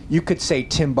 You could say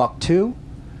Timbuktu.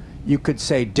 You could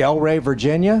say Delray,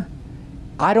 Virginia.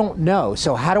 I don't know.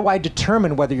 So how do I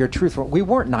determine whether you're truthful? We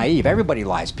weren't naive. Everybody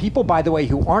lies. People, by the way,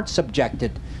 who aren't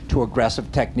subjected to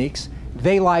aggressive techniques,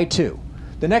 they lie too.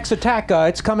 The next attack,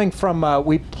 it's coming from,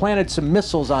 we planted some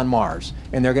missiles on Mars.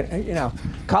 And they're going to,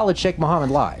 Khalid Sheikh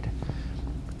Mohammed lied.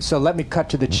 So let me cut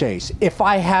to the chase. If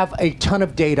I have a ton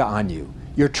of data on you,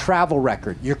 your travel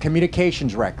record, your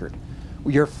communications record,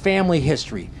 your family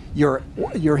history, your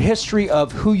history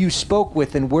of who you spoke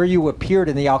with and where you appeared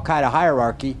in the Al-Qaeda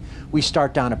hierarchy, we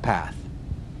start down a path.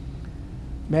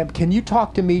 Ma'am, can you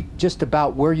talk to me just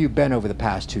about where you've been over the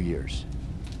past 2 years?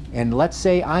 And let's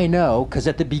say I know, because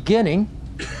at the beginning,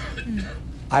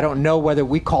 I don't know whether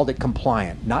we called it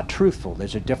compliant, not truthful.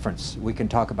 There's a difference. We can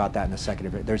talk about that in a second.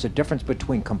 There's a difference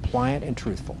between compliant and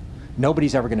truthful.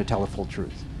 Nobody's ever going to tell the full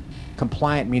truth.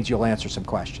 Compliant means you'll answer some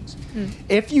questions.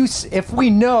 If we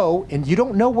know, and you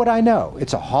don't know what I know,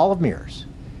 it's a hall of mirrors.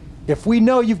 If we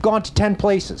know you've gone to 10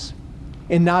 places,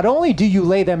 and not only do you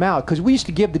lay them out, because we used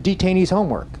to give the detainees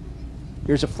homework.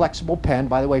 Here's a flexible pen,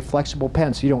 by the way, flexible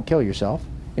pen so you don't kill yourself,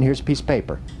 and here's a piece of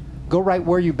paper. Go write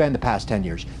where you've been the past 10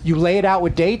 years. You lay it out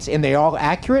with dates, and they're all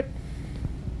accurate,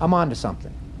 I'm on to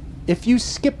something. If you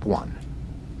skip one,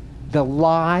 the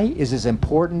lie is as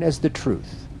important as the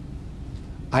truth.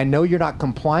 I know you're not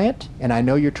compliant, and I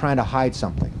know you're trying to hide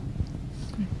something.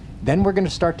 Then we're going to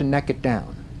start to neck it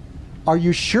down. Are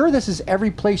you sure this is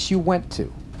every place you went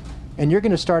to? And you're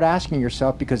going to start asking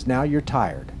yourself because now you're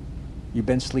tired. You've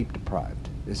been sleep deprived.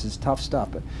 This is tough stuff.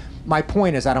 But my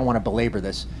point is, I don't want to belabor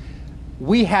this.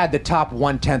 We had the top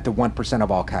 1/10 of 1%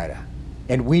 of Al-Qaeda,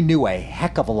 and we knew a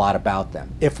heck of a lot about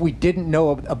them. If we didn't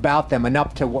know about them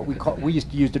enough to what we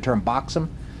used to use the term box them,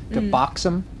 box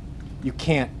them, you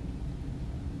can't.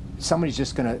 Somebody's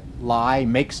just going to lie,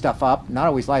 make stuff up. Not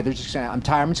always lie. They're just saying, I'm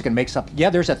tired, I'm just going to make stuff. Yeah,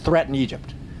 there's a threat in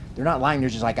Egypt. They're not lying. They're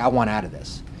just like, I want out of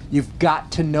this. You've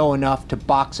got to know enough to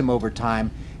box them over time,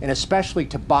 and especially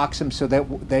to box them so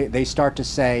that they start to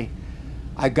say,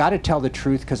 I got to tell the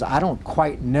truth because I don't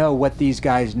quite know what these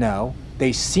guys know.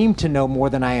 They seem to know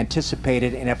more than I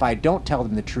anticipated, and if I don't tell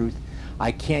them the truth,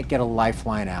 I can't get a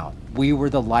lifeline out. We were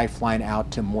the lifeline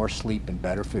out to more sleep and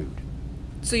better food.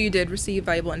 So you did receive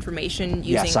valuable information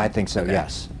using... Yes, I think so,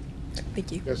 yes.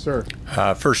 Thank you. Yes, sir.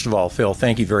 First of all, Phil,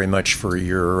 thank you very much for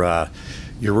your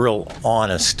real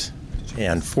honest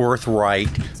and forthright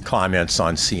comments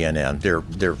on CNN.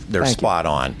 They're spot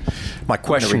on. My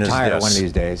question is this: one of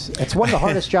these days. It's one of the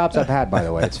hardest jobs I've had, by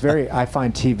the way. I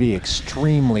find TV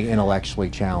extremely intellectually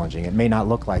challenging. It may not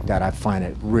look like that. I find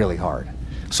it really hard.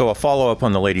 So a follow-up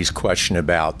on the lady's question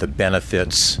about the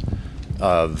benefits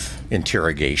of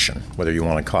interrogation, whether you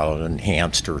want to call it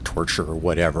enhanced or torture or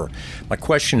whatever. My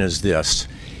question is this: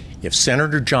 if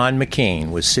Senator John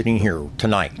McCain was sitting here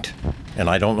tonight, and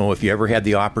I don't know if you ever had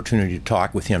the opportunity to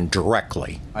talk with him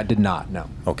directly. I did not, no.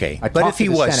 Okay. But if he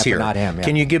was Senate, here, not him, yeah.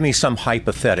 Can you give me some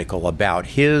hypothetical about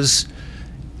his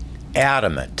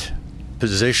adamant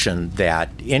position that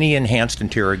any enhanced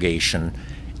interrogation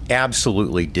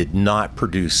absolutely did not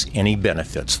produce any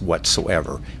benefits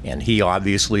whatsoever? And he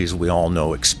obviously, as we all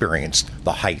know, experienced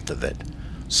the height of it.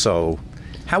 So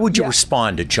how would you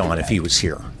respond to John if he was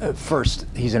here? First,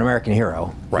 he's an American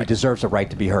hero. Right. He deserves a right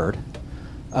to be heard.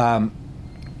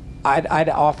 I'd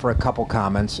offer a couple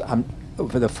comments.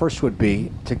 The first would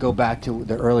be to go back to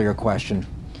the earlier question.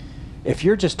 If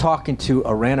you're just talking to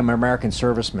a random American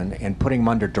serviceman and putting him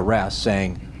under duress,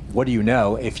 saying, what do you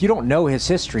know? If you don't know his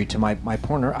history, to my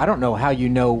pointer, I don't know how you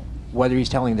know whether he's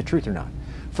telling the truth or not.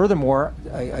 Furthermore,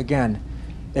 again,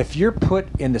 if you're put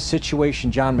in the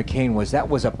situation John McCain was, that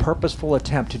was a purposeful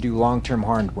attempt to do long-term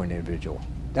harm to an individual.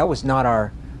 That was not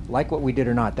our, like what we did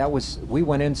or not, we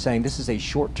went in saying this is a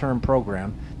short-term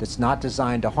program that's not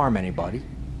designed to harm anybody.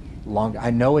 I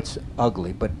know it's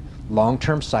ugly, but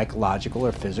long-term psychological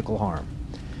or physical harm.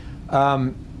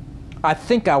 I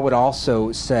think I would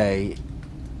also say,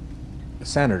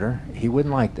 Senator, he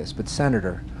wouldn't like this, but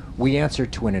Senator, we answer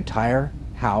to an entire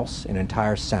House, an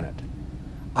entire Senate.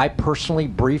 I personally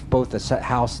briefed both the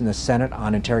House and the Senate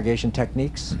on interrogation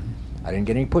techniques. I didn't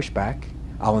get any pushback.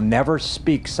 I will never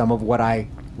speak some of what I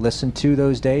listened to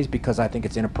those days because I think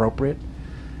it's inappropriate.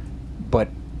 But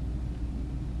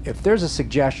if there's a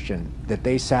suggestion that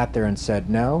they sat there and said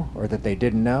no, or that they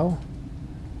didn't know,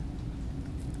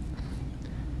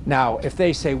 now if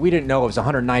they say we didn't know it was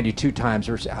 192 times,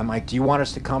 I'm like, do you want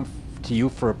us to come to you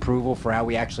for approval for how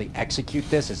we actually execute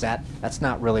this? That's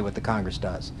not really what the Congress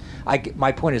does.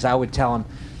 My point is, I would tell them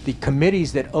the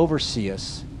committees that oversee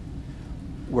us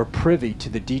were privy to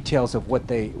the details of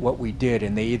what we did,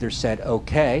 and they either said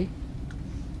okay,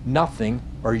 nothing,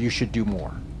 or you should do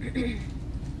more.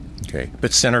 Okay,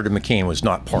 but Senator McCain was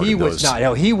not part of those. He was not.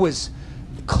 No, he was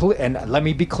clear, and let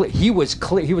me be clear. He was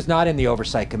clear. He was not in the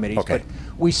oversight committees. Okay. But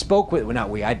we spoke with. Well, not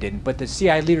we. I didn't. But the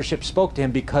CIA leadership spoke to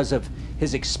him because of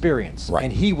his experience, right.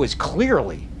 And he was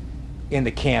clearly in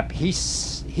the camp. He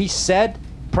said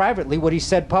privately what he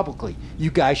said publicly. You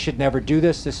guys should never do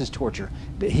this. This is torture.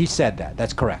 He said that.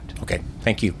 That's correct. Okay.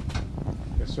 Thank you.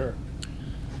 Yes, sir.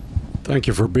 Thank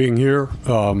you for being here.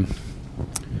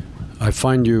 I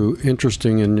find you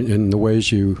interesting in the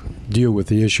ways you deal with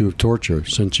the issue of torture,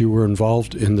 since you were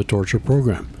involved in the torture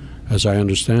program, as I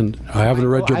understand. I haven't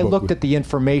read your book. I looked at the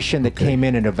information that came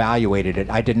in and evaluated it.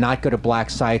 I did not go to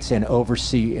black sites and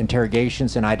oversee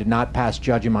interrogations, and I did not pass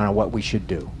judgment on what we should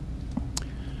do.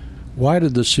 Why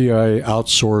did the CIA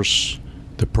outsource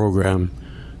the program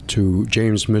to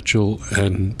James Mitchell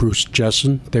and Bruce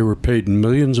Jessen? They were paid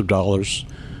millions of dollars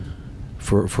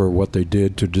for what they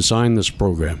did to design this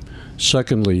program.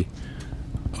 Secondly,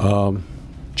 Gina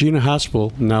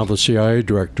Haspel, now the CIA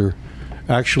director,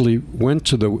 actually went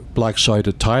to the black site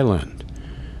of Thailand.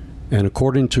 And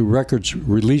according to records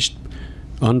released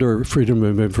under Freedom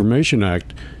of Information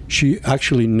Act, she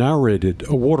actually narrated a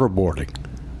waterboarding.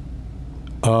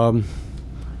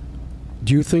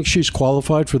 Do you think she's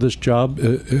qualified for this job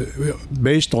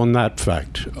based on that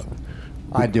fact?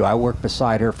 I do. I worked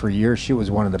beside her for years. She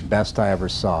was one of the best I ever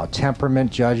saw.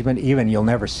 Temperament, judgment, even you'll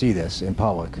never see this in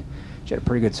public. She had a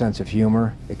pretty good sense of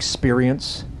humor,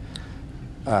 experience.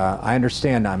 I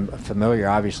understand. I'm familiar,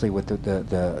 obviously, with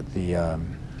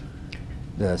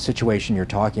the situation you're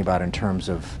talking about in terms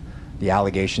of the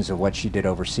allegations of what she did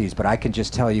overseas. But I can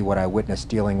just tell you what I witnessed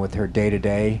dealing with her day to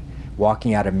day,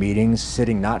 walking out of meetings,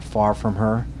 sitting not far from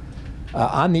her.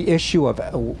 On the issue of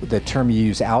the term you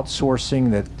use,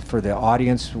 outsourcing, that for the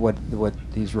audience, what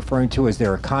he's referring to is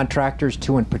there are contractors,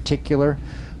 two in particular,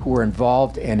 who were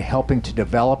involved in helping to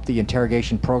develop the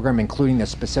interrogation program, including the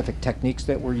specific techniques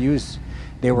that were used.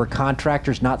 They were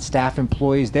contractors, not staff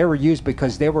employees. They were used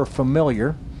because they were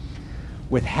familiar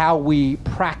with how we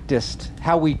practiced,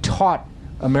 how we taught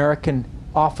American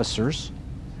officers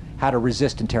how to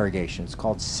resist interrogation. It's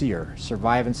called SEER,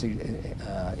 survivance,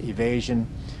 evasion,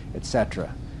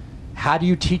 etc. How do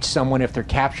you teach someone if they're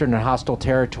captured in a hostile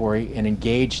territory and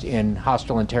engaged in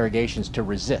hostile interrogations to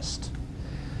resist?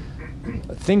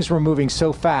 Things were moving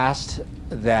so fast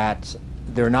that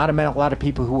There are not a lot of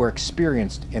people who are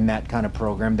experienced in that kind of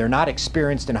program. They're not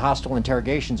experienced in hostile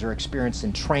interrogations or experienced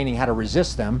in training how to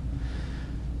resist them.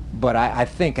 But I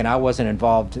think, and I wasn't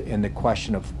involved in the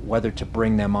question of whether to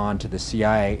bring them on to the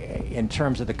CIA, in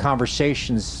terms of the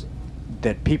conversations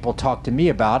that people talk to me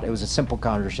about, it was a simple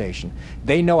conversation.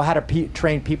 They know how to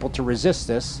train people to resist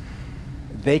this.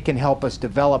 They can help us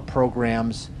develop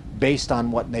programs based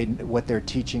on what they're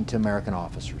teaching to American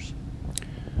officers.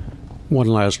 One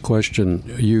last question.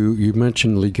 You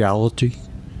mentioned legality.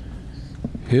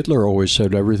 Hitler always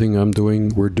said everything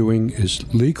we're doing is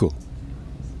legal.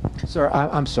 Sir,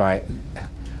 I'm sorry.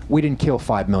 We didn't kill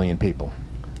 5 million people.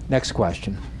 Next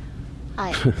question.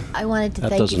 I wanted to That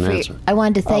thank doesn't you for answer. I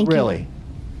wanted to thank you. Really?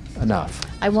 Enough.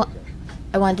 I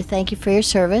wanted to thank you for your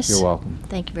service. You're welcome.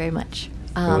 Thank you very much.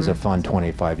 It was a fun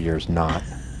 25 years not.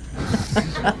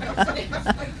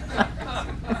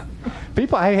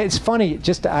 People, it's funny,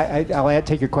 I'll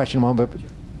take your question in a moment, but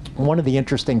one of the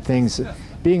interesting things,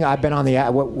 I've been on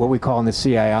what we call in the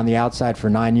CIA, on the outside for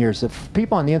 9 years, the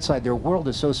people on the inside, their world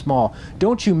is so small.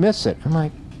 Don't you miss it? I'm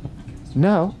like,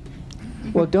 no.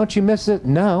 Well, don't you miss it?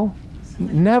 No.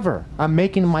 Never. I'm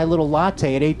making my little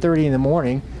latte at 8:30 in the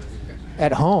morning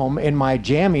at home in my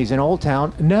jammies in Old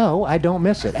Town. No, I don't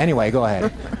miss it. Anyway, go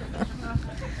ahead.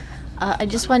 I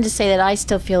just wanted to say that I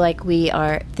still feel like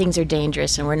things are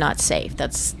dangerous and we're not safe.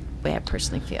 That's the way I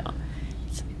personally feel.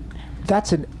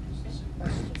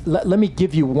 Let me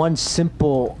give you one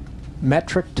simple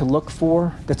metric to look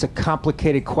for. That's a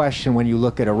complicated question when you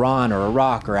look at Iran or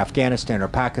Iraq or Afghanistan or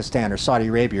Pakistan or Saudi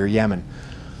Arabia or Yemen.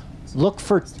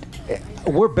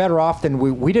 We're better off than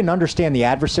we didn't understand the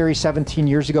adversary 17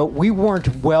 years ago. We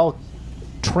weren't well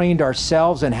trained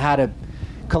ourselves in how to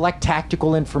collect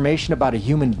tactical information about a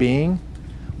human being.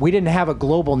 We didn't have a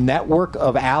global network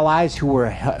of allies who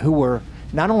were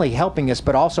not only helping us,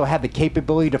 but also had the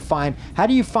capability to find, how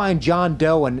do you find John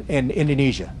Doe in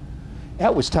Indonesia?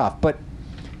 That was tough, but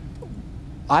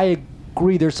I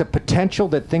agree there's a potential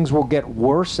that things will get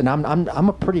worse, and I'm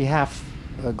a pretty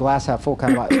glass half full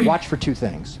kind of guy. Watch for two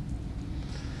things.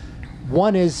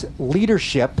 One is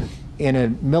leadership in a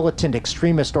militant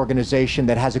extremist organization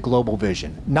that has a global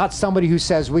vision. Not somebody who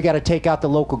says, we got to take out the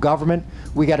local government,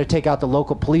 we got to take out the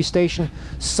local police station.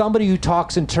 Somebody who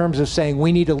talks in terms of saying,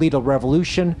 we need to lead a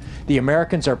revolution, the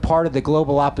Americans are part of the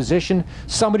global opposition.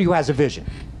 Somebody who has a vision,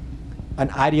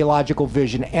 an ideological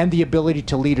vision, and the ability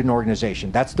to lead an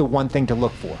organization. That's the one thing to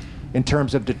look for in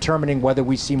terms of determining whether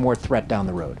we see more threat down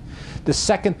the road. The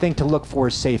second thing to look for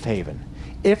is safe haven.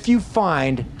 If you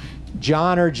find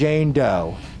John or Jane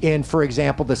Doe in, for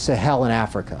example, the Sahel in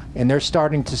Africa, and they're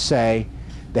starting to say,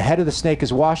 the head of the snake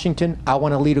is Washington, I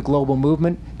want to lead a global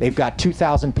movement, they've got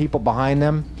 2,000 people behind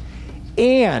them,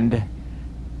 and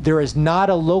there is not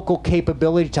a local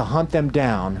capability to hunt them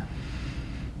down,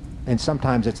 and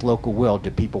sometimes it's local will,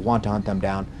 do people want to hunt them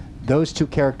down? Those two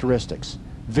characteristics,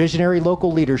 visionary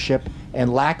local leadership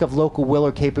and lack of local will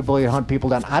or capability to hunt people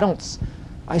down.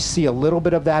 I see a little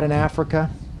bit of that in Africa.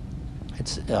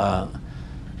 It's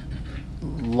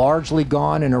largely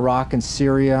gone in Iraq and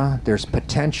Syria. There's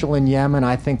potential in Yemen.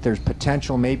 I think there's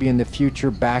potential maybe in the future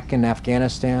back in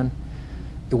Afghanistan.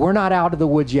 We're not out of the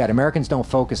woods yet. Americans don't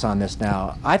focus on this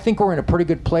now. I think we're in a pretty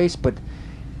good place, but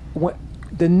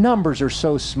the numbers are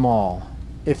so small.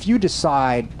 If you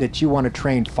decide that you want to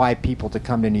train 5 people to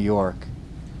come to New York,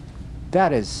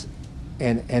 that is,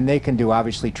 and they can do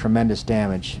obviously tremendous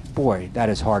damage. Boy, that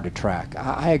is hard to track.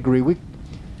 I agree.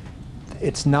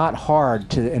 It's not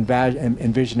hard to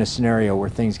envision a scenario where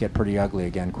things get pretty ugly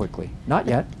again quickly. Not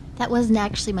yet. That wasn't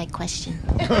actually my question.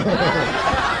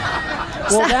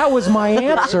 Well, that was my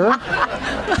answer.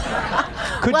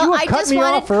 Could you have cut me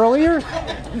off earlier?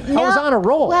 No, I was on a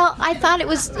roll. Well, I thought it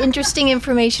was interesting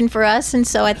information for us, and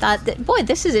so I thought that, boy,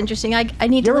 this is interesting. I need to listen to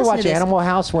this. You ever watch Animal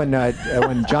House when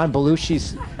John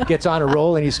Belushi gets on a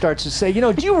roll and he starts to say,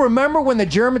 do you remember when the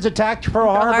Germans attacked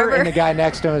Pearl Harbor? And the guy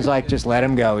next to him is like, just let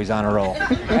him go. He's on a roll.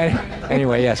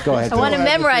 Anyway, yes, go ahead. I want to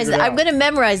memorize that. I'm going to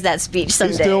memorize that speech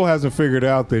someday. He still hasn't figured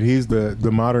out that he's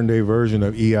the modern day version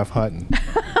of E.F. Hutton.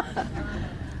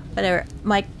 Whatever.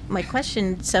 My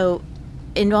question, so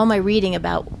in all my reading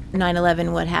about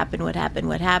 9/11, what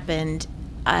happened,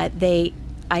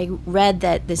 I read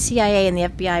that the CIA and the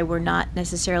FBI were not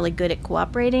necessarily good at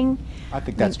cooperating. I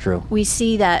think that's true. We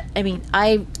see that. I mean,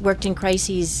 I worked in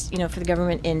crises, for the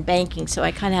government in banking, so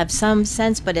I kind of have some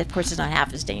sense, but of course it's not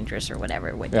half as dangerous or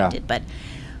whatever what they did. But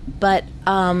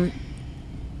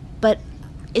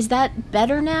is that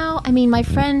better now? I mean, my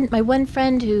one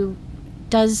friend who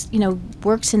does,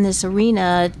 works in this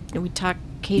arena, we talk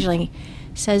occasionally,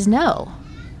 says no.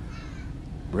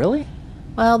 Really?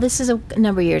 Well, this is a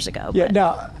number of years ago. Yeah,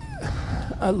 no.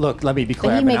 Look, let me be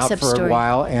clear. I've been out for a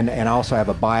while, and I also have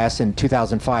a bias. In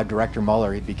 2005, Director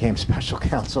Mueller, he became special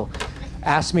counsel,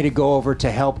 asked me to go over to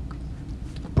help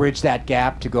bridge that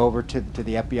gap to go over to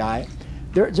the FBI.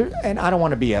 And I don't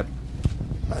want to be an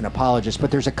apologist,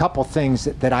 but there's a couple things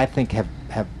that I think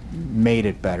have made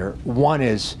it better. One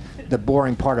is the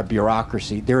boring part of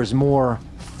bureaucracy. There is more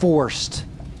forced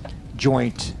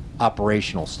joint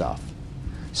operational stuff.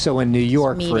 So in New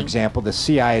York, for example, the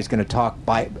CIA is going to talk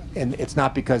and it's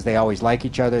not because they always like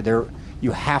each other.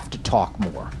 You have to talk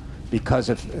more because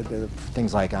of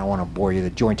things like, I don't want to bore you, the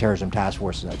Joint Terrorism Task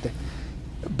Force.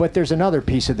 But there's another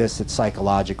piece of this that's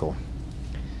psychological,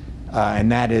 and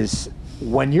that is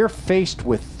when you're faced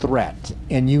with threat,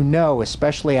 and you know,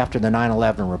 especially after the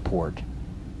 9/11 report,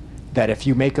 that if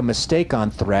you make a mistake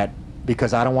on threat,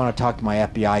 because I don't want to talk to my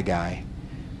FBI guy,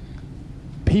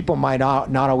 people might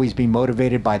not always be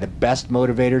motivated by the best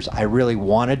motivators. I really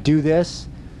want to do this.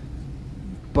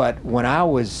 But when I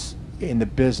was in the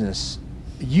business,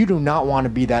 you do not want to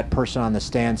be that person on the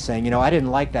stand saying, I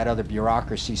didn't like that other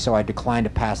bureaucracy, so I declined to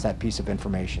pass that piece of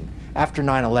information. After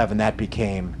 9/11, that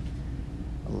became,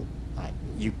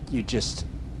 you just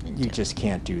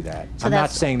can't do that. So I'm not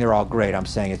saying they're all great. I'm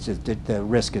saying it's just the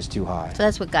risk is too high. So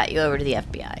that's what got you over to the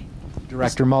FBI.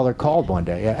 Director Mueller called one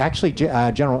day. Actually,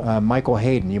 General Michael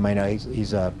Hayden, you might know,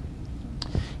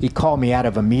 he called me out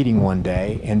of a meeting one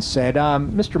day and said,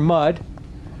 Mr. Mudd,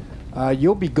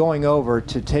 you'll be going over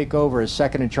to take over as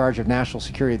second in charge of national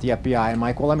security at the FBI. And I'm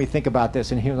like, well, let me think about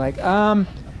this. And he was like, I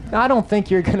don't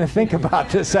think you're going to think about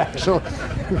this, actually.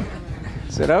 I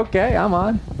said, okay, I'm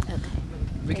on.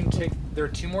 We can take, there are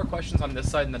 2 more questions on this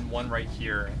side and then one right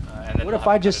here. And then what if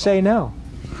I just say no?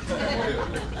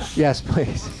 Yes,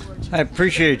 please. I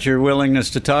appreciate your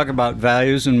willingness to talk about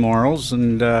values and morals,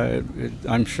 and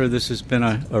I'm sure this has been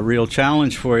a real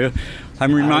challenge for you. I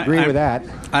agree with that.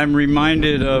 I'm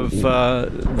reminded of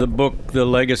the book, The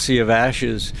Legacy of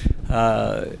Ashes,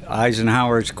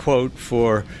 Eisenhower's quote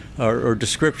or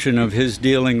description of his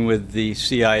dealing with the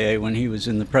CIA when he was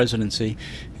in the presidency,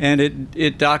 and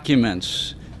it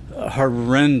documents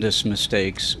horrendous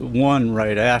mistakes, one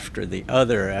right after the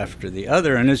other,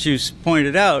 and as you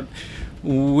pointed out,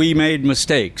 we made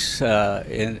mistakes,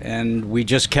 and we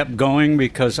just kept going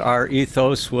because our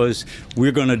ethos was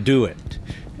we're going to do it.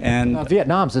 And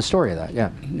Vietnam's the story of that,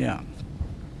 yeah. Yeah.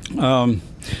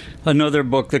 Another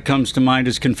book that comes to mind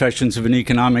is Confessions of an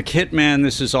Economic Hitman.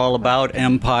 This is all about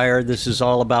empire. This is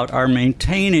all about our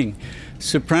maintaining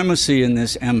supremacy in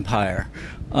this empire.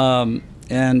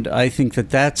 And I think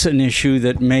that's an issue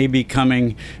that may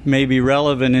be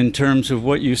relevant in terms of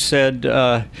what you said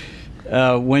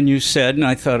when you said, and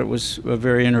I thought it was a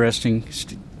very interesting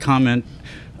comment,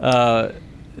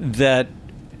 that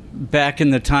back in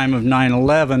the time of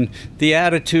 9/11, the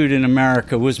attitude in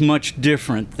America was much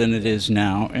different than it is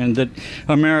now, and that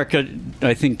America,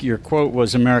 I think your quote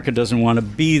was, America doesn't want to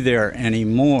be there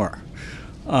anymore.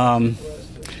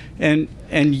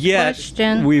 And yet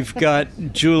we've got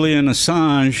Julian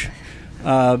Assange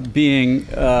being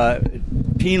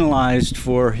penalized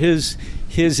for his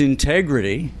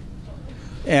integrity.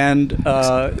 And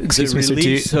excuse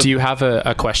me, so do you have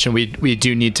a question? We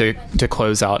do need to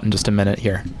close out in just a minute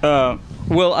here.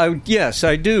 Well, yes,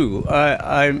 I do.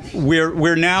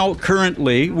 We're now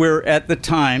currently, we're at the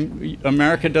time,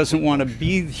 America doesn't want to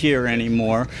be here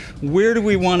anymore. Where do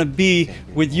we want to be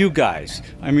with you guys?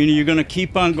 I mean, are you going to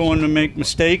keep on going to make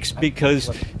mistakes because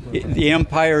the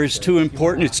empire is too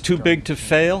important, it's too big to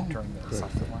fail?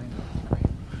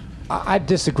 I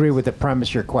disagree with the premise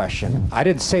of your question. I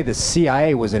didn't say the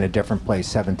CIA was in a different place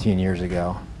 17 years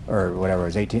ago, or whatever it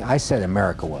was, 18. I said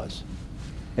America was.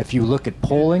 If you look at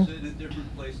polling... It's in a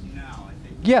different place now, I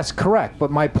think. Yes, correct.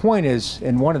 But my point is,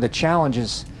 and one of the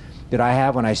challenges that I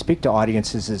have when I speak to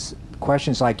audiences is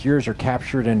questions like yours are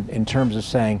captured in terms of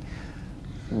saying,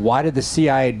 why did the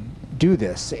CIA do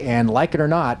this? And like it or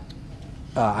not,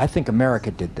 I think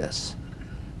America did this.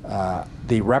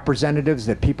 The representatives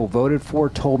that people voted for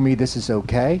told me this is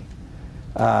okay.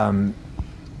 The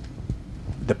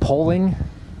polling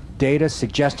data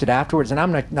suggested afterwards, and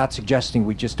I'm not suggesting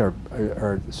we just are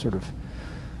sort of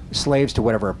slaves to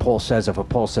whatever a poll says. If a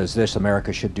poll says this,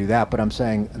 America should do that. But I'm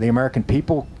saying the American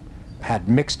people had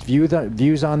mixed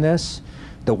views on this.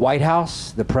 The White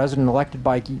House, the president elected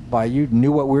by you,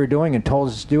 knew what we were doing and told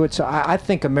us to do it. So I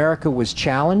think America was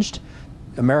challenged.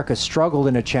 America struggled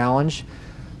in a challenge.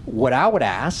 What I would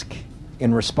ask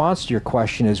in response to your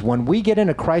question is, when we get in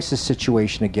a crisis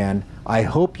situation again, I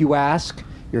hope you ask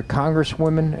your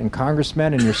congresswomen and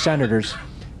congressmen and your senators,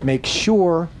 make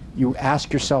sure you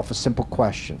ask yourself a simple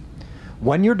question.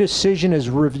 When your decision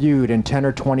is reviewed in 10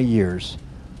 or 20 years,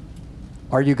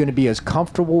 are you going to be as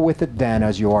comfortable with it then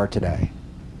as you are today?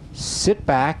 Sit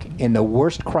back in the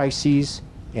worst crises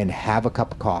and have a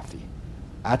cup of coffee.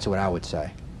 That's what I would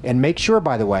say. And make sure,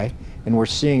 by the way, and we're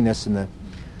seeing this in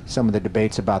some of the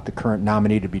debates about the current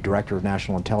nominee to be Director of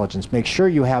National Intelligence, make sure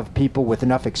you have people with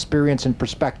enough experience and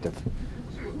perspective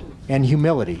and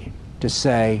humility to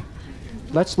say,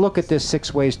 let's look at this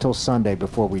 6 ways till Sunday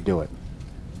before we do it.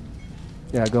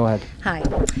 Yeah, go ahead. Hi.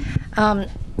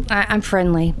 I'm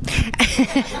friendly.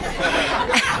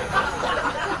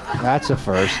 That's a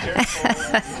first.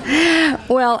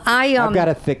 Well, I've got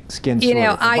a thick skin. You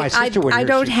know, I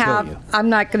don't have. I'm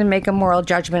not going to make a moral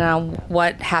judgment on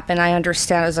what happened. I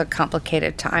understand it was a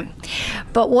complicated time,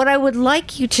 but what I would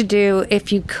like you to do,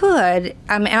 if you could,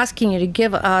 I'm asking you to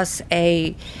give us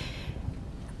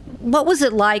what was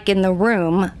it like in the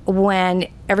room when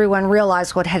everyone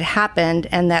realized what had happened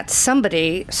and that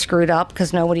somebody screwed up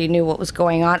because nobody knew what was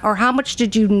going on? Or how much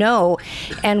did you know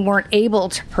and weren't able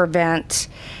to prevent?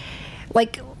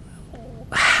 Like,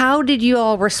 how did you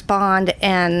all respond?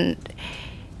 And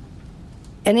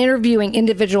interviewing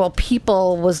individual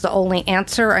people was the only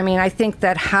answer. I mean, I think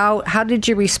that how did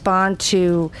you respond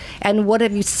to, and what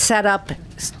have you set up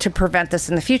to prevent this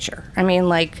in the future? I mean,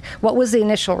 like, what was the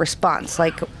initial response?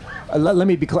 Like, let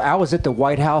me be clear. I was at the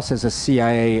White House as a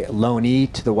CIA loanee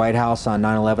to the White House on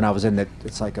 9/11. I was in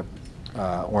it's like a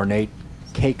ornate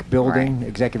cake building,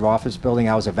 executive office building.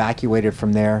 I was evacuated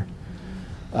from there.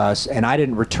 And I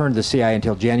didn't return to the CIA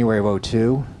until January of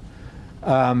 2002.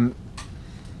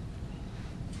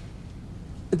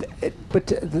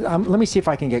 Let me see if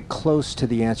I can get close to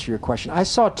the answer to your question. I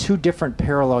saw 2 different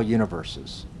parallel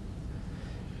universes.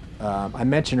 I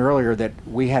mentioned earlier that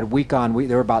we had week on week.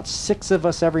 There were about 6 of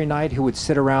us every night who would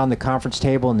sit around the conference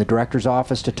table in the director's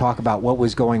office to talk about what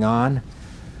was going on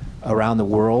around the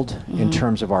world in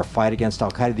terms of our fight against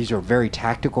Al-Qaeda. These are very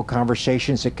tactical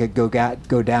conversations that could go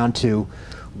down to,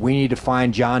 we need to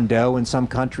find John Doe in some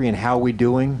country and how are we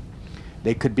doing?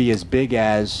 They could be as big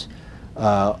as,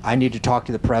 I need to talk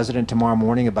to the president tomorrow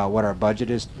morning about what our budget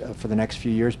is for the next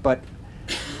few years. But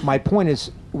my point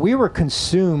is, we were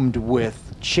consumed with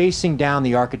chasing down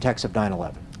the architects of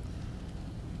 9/11.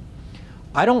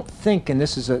 I don't think, and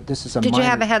this is a Did you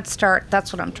have a head start?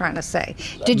 That's what I'm trying to say.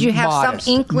 Did you have some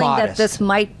inkling that this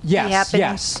might be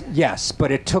happening? Yes,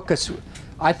 but it took us,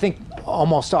 I think,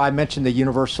 I mentioned the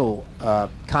universal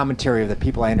commentary of the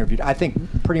people I interviewed. I think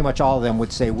pretty much all of them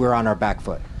would say we're on our back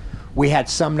foot. We had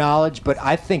some knowledge, but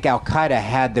I think Al-Qaeda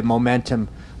had the momentum,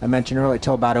 I mentioned earlier,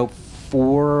 till about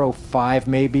 2004, 2005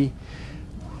 maybe.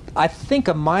 I think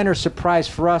a minor surprise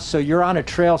for us, so you're on a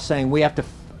trail saying we have to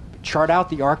chart out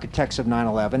the architects of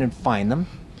 9/11 and find them,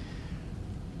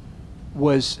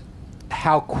 was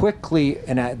how quickly,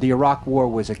 and the Iraq War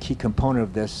was a key component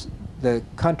of this, the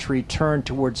country turned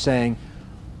towards saying,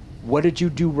 what did you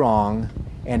do wrong,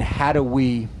 and how do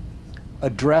we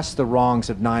address the wrongs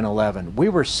of 9/11? We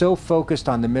were so focused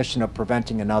on the mission of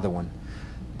preventing another one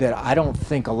that I don't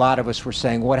think a lot of us were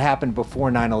saying what happened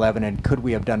before 9/11 and could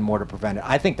we have done more to prevent it.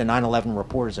 I think the 9/11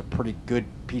 report is a pretty good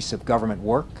piece of government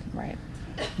work. Right.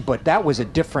 But that was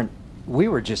we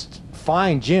were just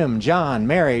fine, Jim, John,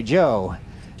 Mary, Joe.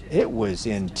 It was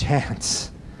intense.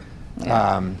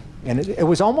 Yeah. And it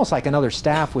was almost like another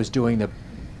staff was doing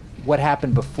what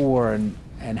happened before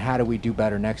and how do we do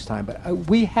better next time. But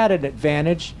we had an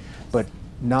advantage, but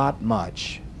not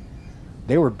much.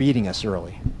 They were beating us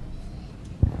early.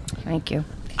 Thank you.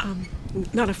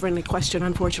 Not a friendly question,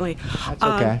 unfortunately. That's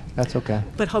okay. That's okay.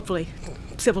 But hopefully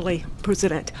civilly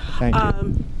presented. Thank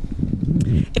you.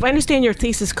 If I understand your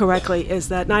thesis correctly, is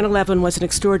that 9/11 was an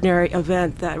extraordinary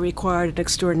event that required an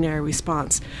extraordinary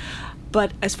response.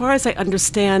 But as far as I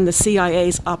understand the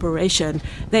CIA's operation,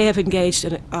 they have engaged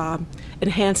in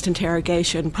enhanced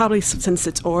interrogation probably since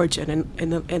its origin in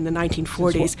the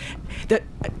 1940s.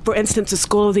 For instance, the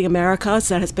School of the Americas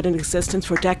that has been in existence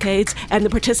for decades, and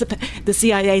the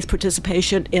CIA's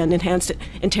participation in enhanced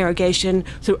interrogation,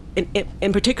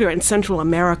 in particular in Central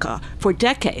America, for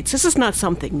decades. This is not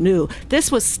something new.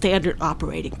 This was standard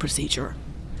operating procedure.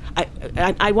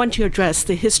 I want to address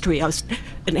the history of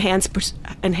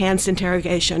enhanced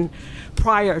interrogation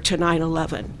prior to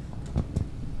 9/11.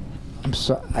 I'm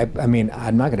sorry. I mean,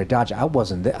 I'm not going to dodge. I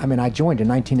wasn't there. I mean, I joined in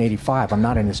 1985. I'm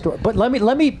not an historian. But let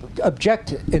me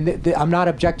object. I'm not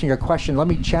objecting your question. Let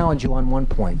me challenge you on one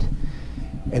point.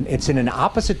 And it's in an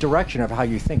opposite direction of how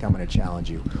you think I'm going to challenge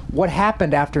you. What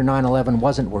happened after 9/11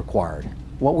 wasn't required.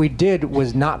 What we did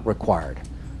was not required.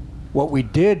 What we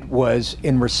did was,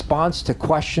 in response to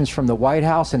questions from the White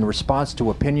House, in response to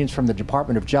opinions from the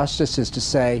Department of Justice, is to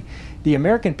say, the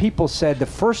American people said the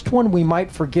first one we might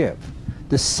forgive,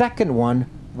 the second one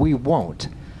we won't.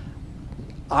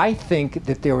 I think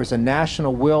that there was a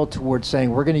national will towards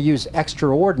saying we're going to use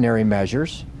extraordinary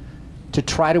measures to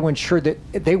try to ensure that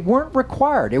they weren't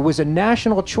required. It was a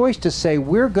national choice to say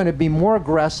we're going to be more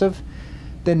aggressive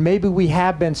than maybe we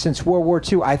have been since World War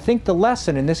II. I think the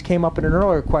lesson, and this came up in an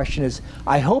earlier question, is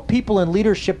I hope people in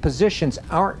leadership positions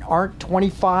aren't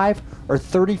 25 or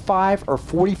 35 or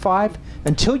 45.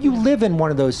 Until you live in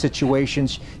one of those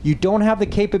situations, you don't have the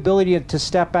capability to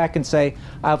step back and say,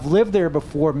 I've lived there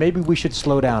before, maybe we should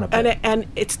slow down a bit. And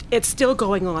it's still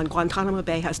going on. Guantanamo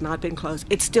Bay has not been closed.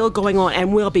 It's still going on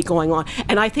and will be going on.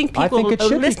 And I think people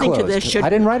listening to this should,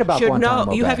 I didn't write about Guantanamo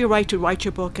know. You Bay. have your right to write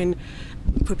your book and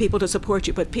for people to support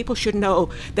you, but people should know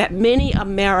that many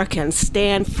Americans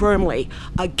stand firmly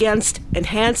against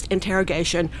enhanced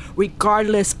interrogation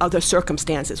regardless of the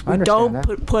circumstances. We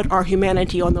don't put our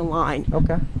humanity on the line.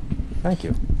 Okay, thank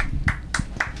you.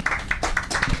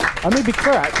 Let me be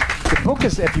clear. The book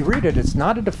is, if you read it, it's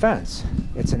not a defense.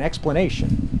 It's an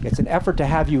explanation. It's an effort to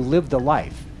have you live the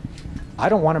life. I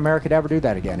don't want America to ever do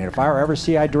that again. And if I were ever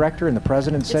CIA director and the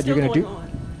president said you're going to do...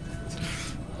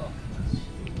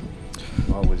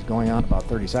 Well, it was going on about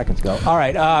 30 seconds ago. All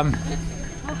right. All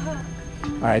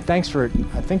right, thanks for...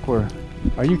 I think we're...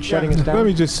 Are you shutting us down? Let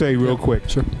me just say real quick.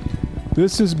 Sure.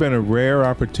 This has been a rare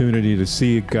opportunity to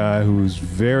see a guy who's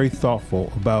very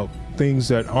thoughtful about things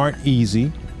that aren't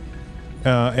easy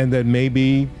and that may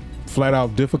be flat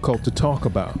out difficult to talk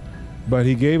about. But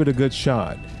he gave it a good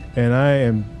shot. And I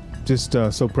am just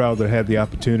so proud that I had the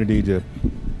opportunity to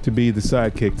be the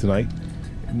sidekick tonight.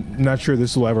 Not sure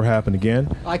this will ever happen again.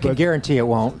 I can guarantee it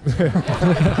won't.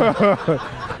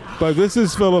 But this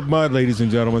is Philip Mudd, ladies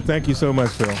and gentlemen. Thank you so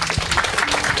much, Phil.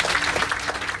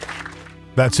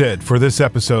 That's it for this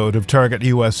episode of Target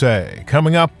USA.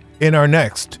 Coming up in our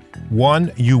next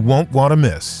one you won't want to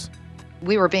miss.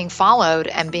 We were being followed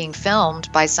and being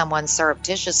filmed by someone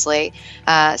surreptitiously,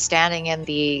 standing in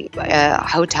the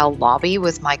hotel lobby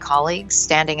with my colleagues,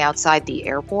 standing outside the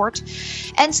airport.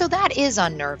 And so that is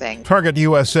unnerving. Target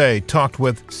USA talked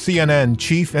with CNN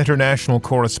Chief International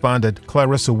Correspondent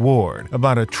Clarissa Ward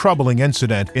about a troubling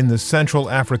incident in the Central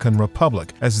African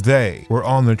Republic as they were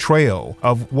on the trail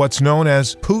of what's known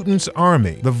as Putin's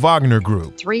army, the Wagner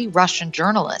Group. 3 Russian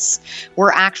journalists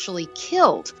were actually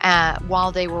killed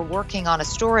while they were working on a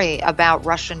story about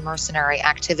Russian mercenary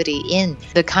activity in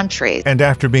the country. And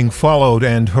after being followed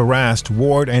and harassed,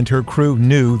 Ward and her crew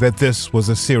knew that this was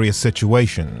a serious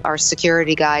situation. Our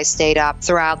security guys stayed up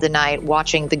throughout the night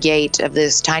watching the gate of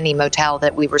this tiny motel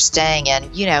that we were staying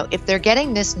in. You know, if they're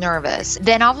getting this nervous,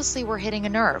 then obviously we're hitting a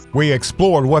nerve. We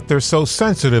explored what they're so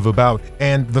sensitive about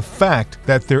and the fact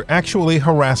that they're actually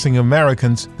harassing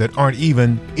Americans that aren't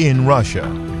even in Russia.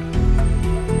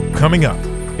 Coming up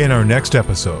in our next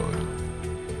episode.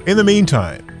 In the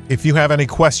meantime, if you have any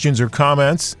questions or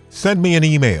comments, send me an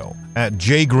email at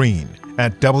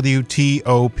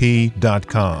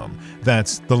jgreen@wtop.com.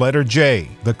 That's the letter J,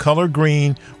 the color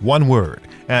green, one word,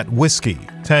 at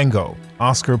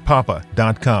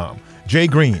whiskey-tango-oscar-papa.com.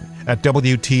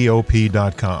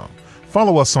 jgreen@wtop.com.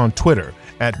 Follow us on Twitter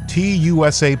at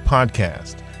TUSA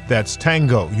Podcast. That's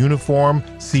Tango Uniform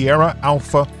Sierra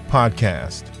Alpha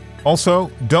Podcast.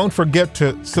 Also, don't forget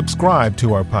to subscribe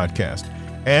to our podcast.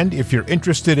 And if you're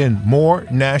interested in more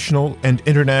national and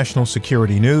international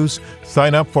security news,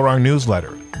 sign up for our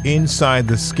newsletter, Inside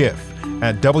the Skiff,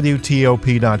 at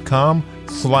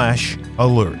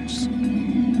WTOP.com/alerts.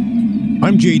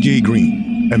 I'm JJ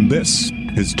Green, and this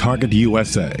is Target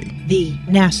USA, the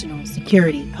National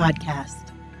Security Podcast.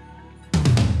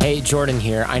 Hey, Jordan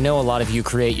here. I know a lot of you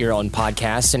create your own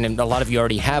podcasts, and a lot of you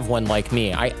already have one like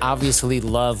me. I obviously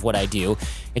love what I do.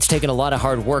 It's taken a lot of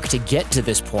hard work to get to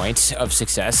this point of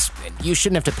success. You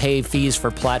shouldn't have to pay fees for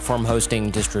platform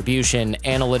hosting, distribution,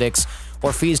 analytics,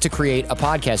 or fees to create a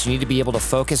podcast. You need to be able to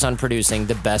focus on producing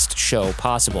the best show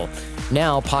possible.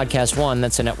 Now, Podcast One,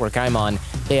 that's the network I'm on,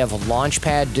 they have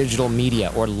Launchpad Digital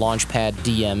Media, or Launchpad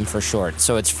DM for short.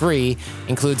 So it's free,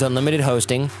 includes unlimited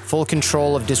hosting, full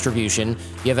control of distribution.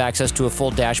 You have access to a full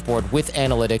dashboard with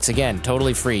analytics. Again,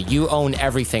 totally free. You own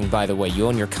everything, by the way. You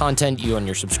own your content, you own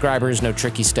your subscribers, no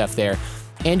tricky stuff there.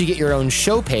 And you get your own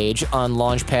show page on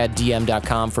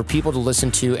launchpaddm.com for people to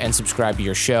listen to and subscribe to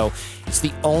your show. It's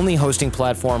the only hosting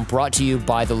platform brought to you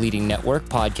by the leading network,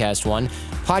 Podcast One.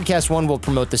 Podcast One will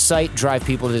promote the site, drive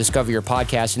people to discover your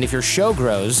podcast, and if your show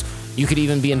grows, You could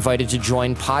even be invited to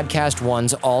join Podcast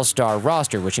One's all-star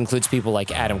roster, which includes people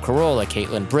like Adam Carolla,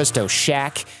 Caitlin Bristow,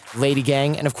 Shaq, Lady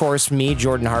Gang, and of course me,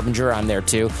 Jordan Harbinger. I'm there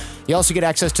too. You also get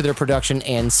access to their production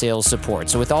and sales support.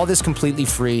 So with all this completely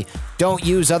free, don't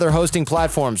use other hosting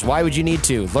platforms. Why would you need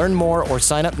to? Learn more or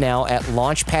sign up now at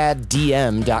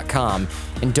launchpaddm.com.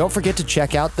 And don't forget to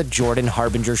check out The Jordan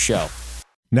Harbinger Show.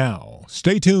 Now,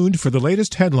 stay tuned for the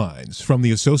latest headlines from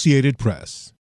the Associated Press.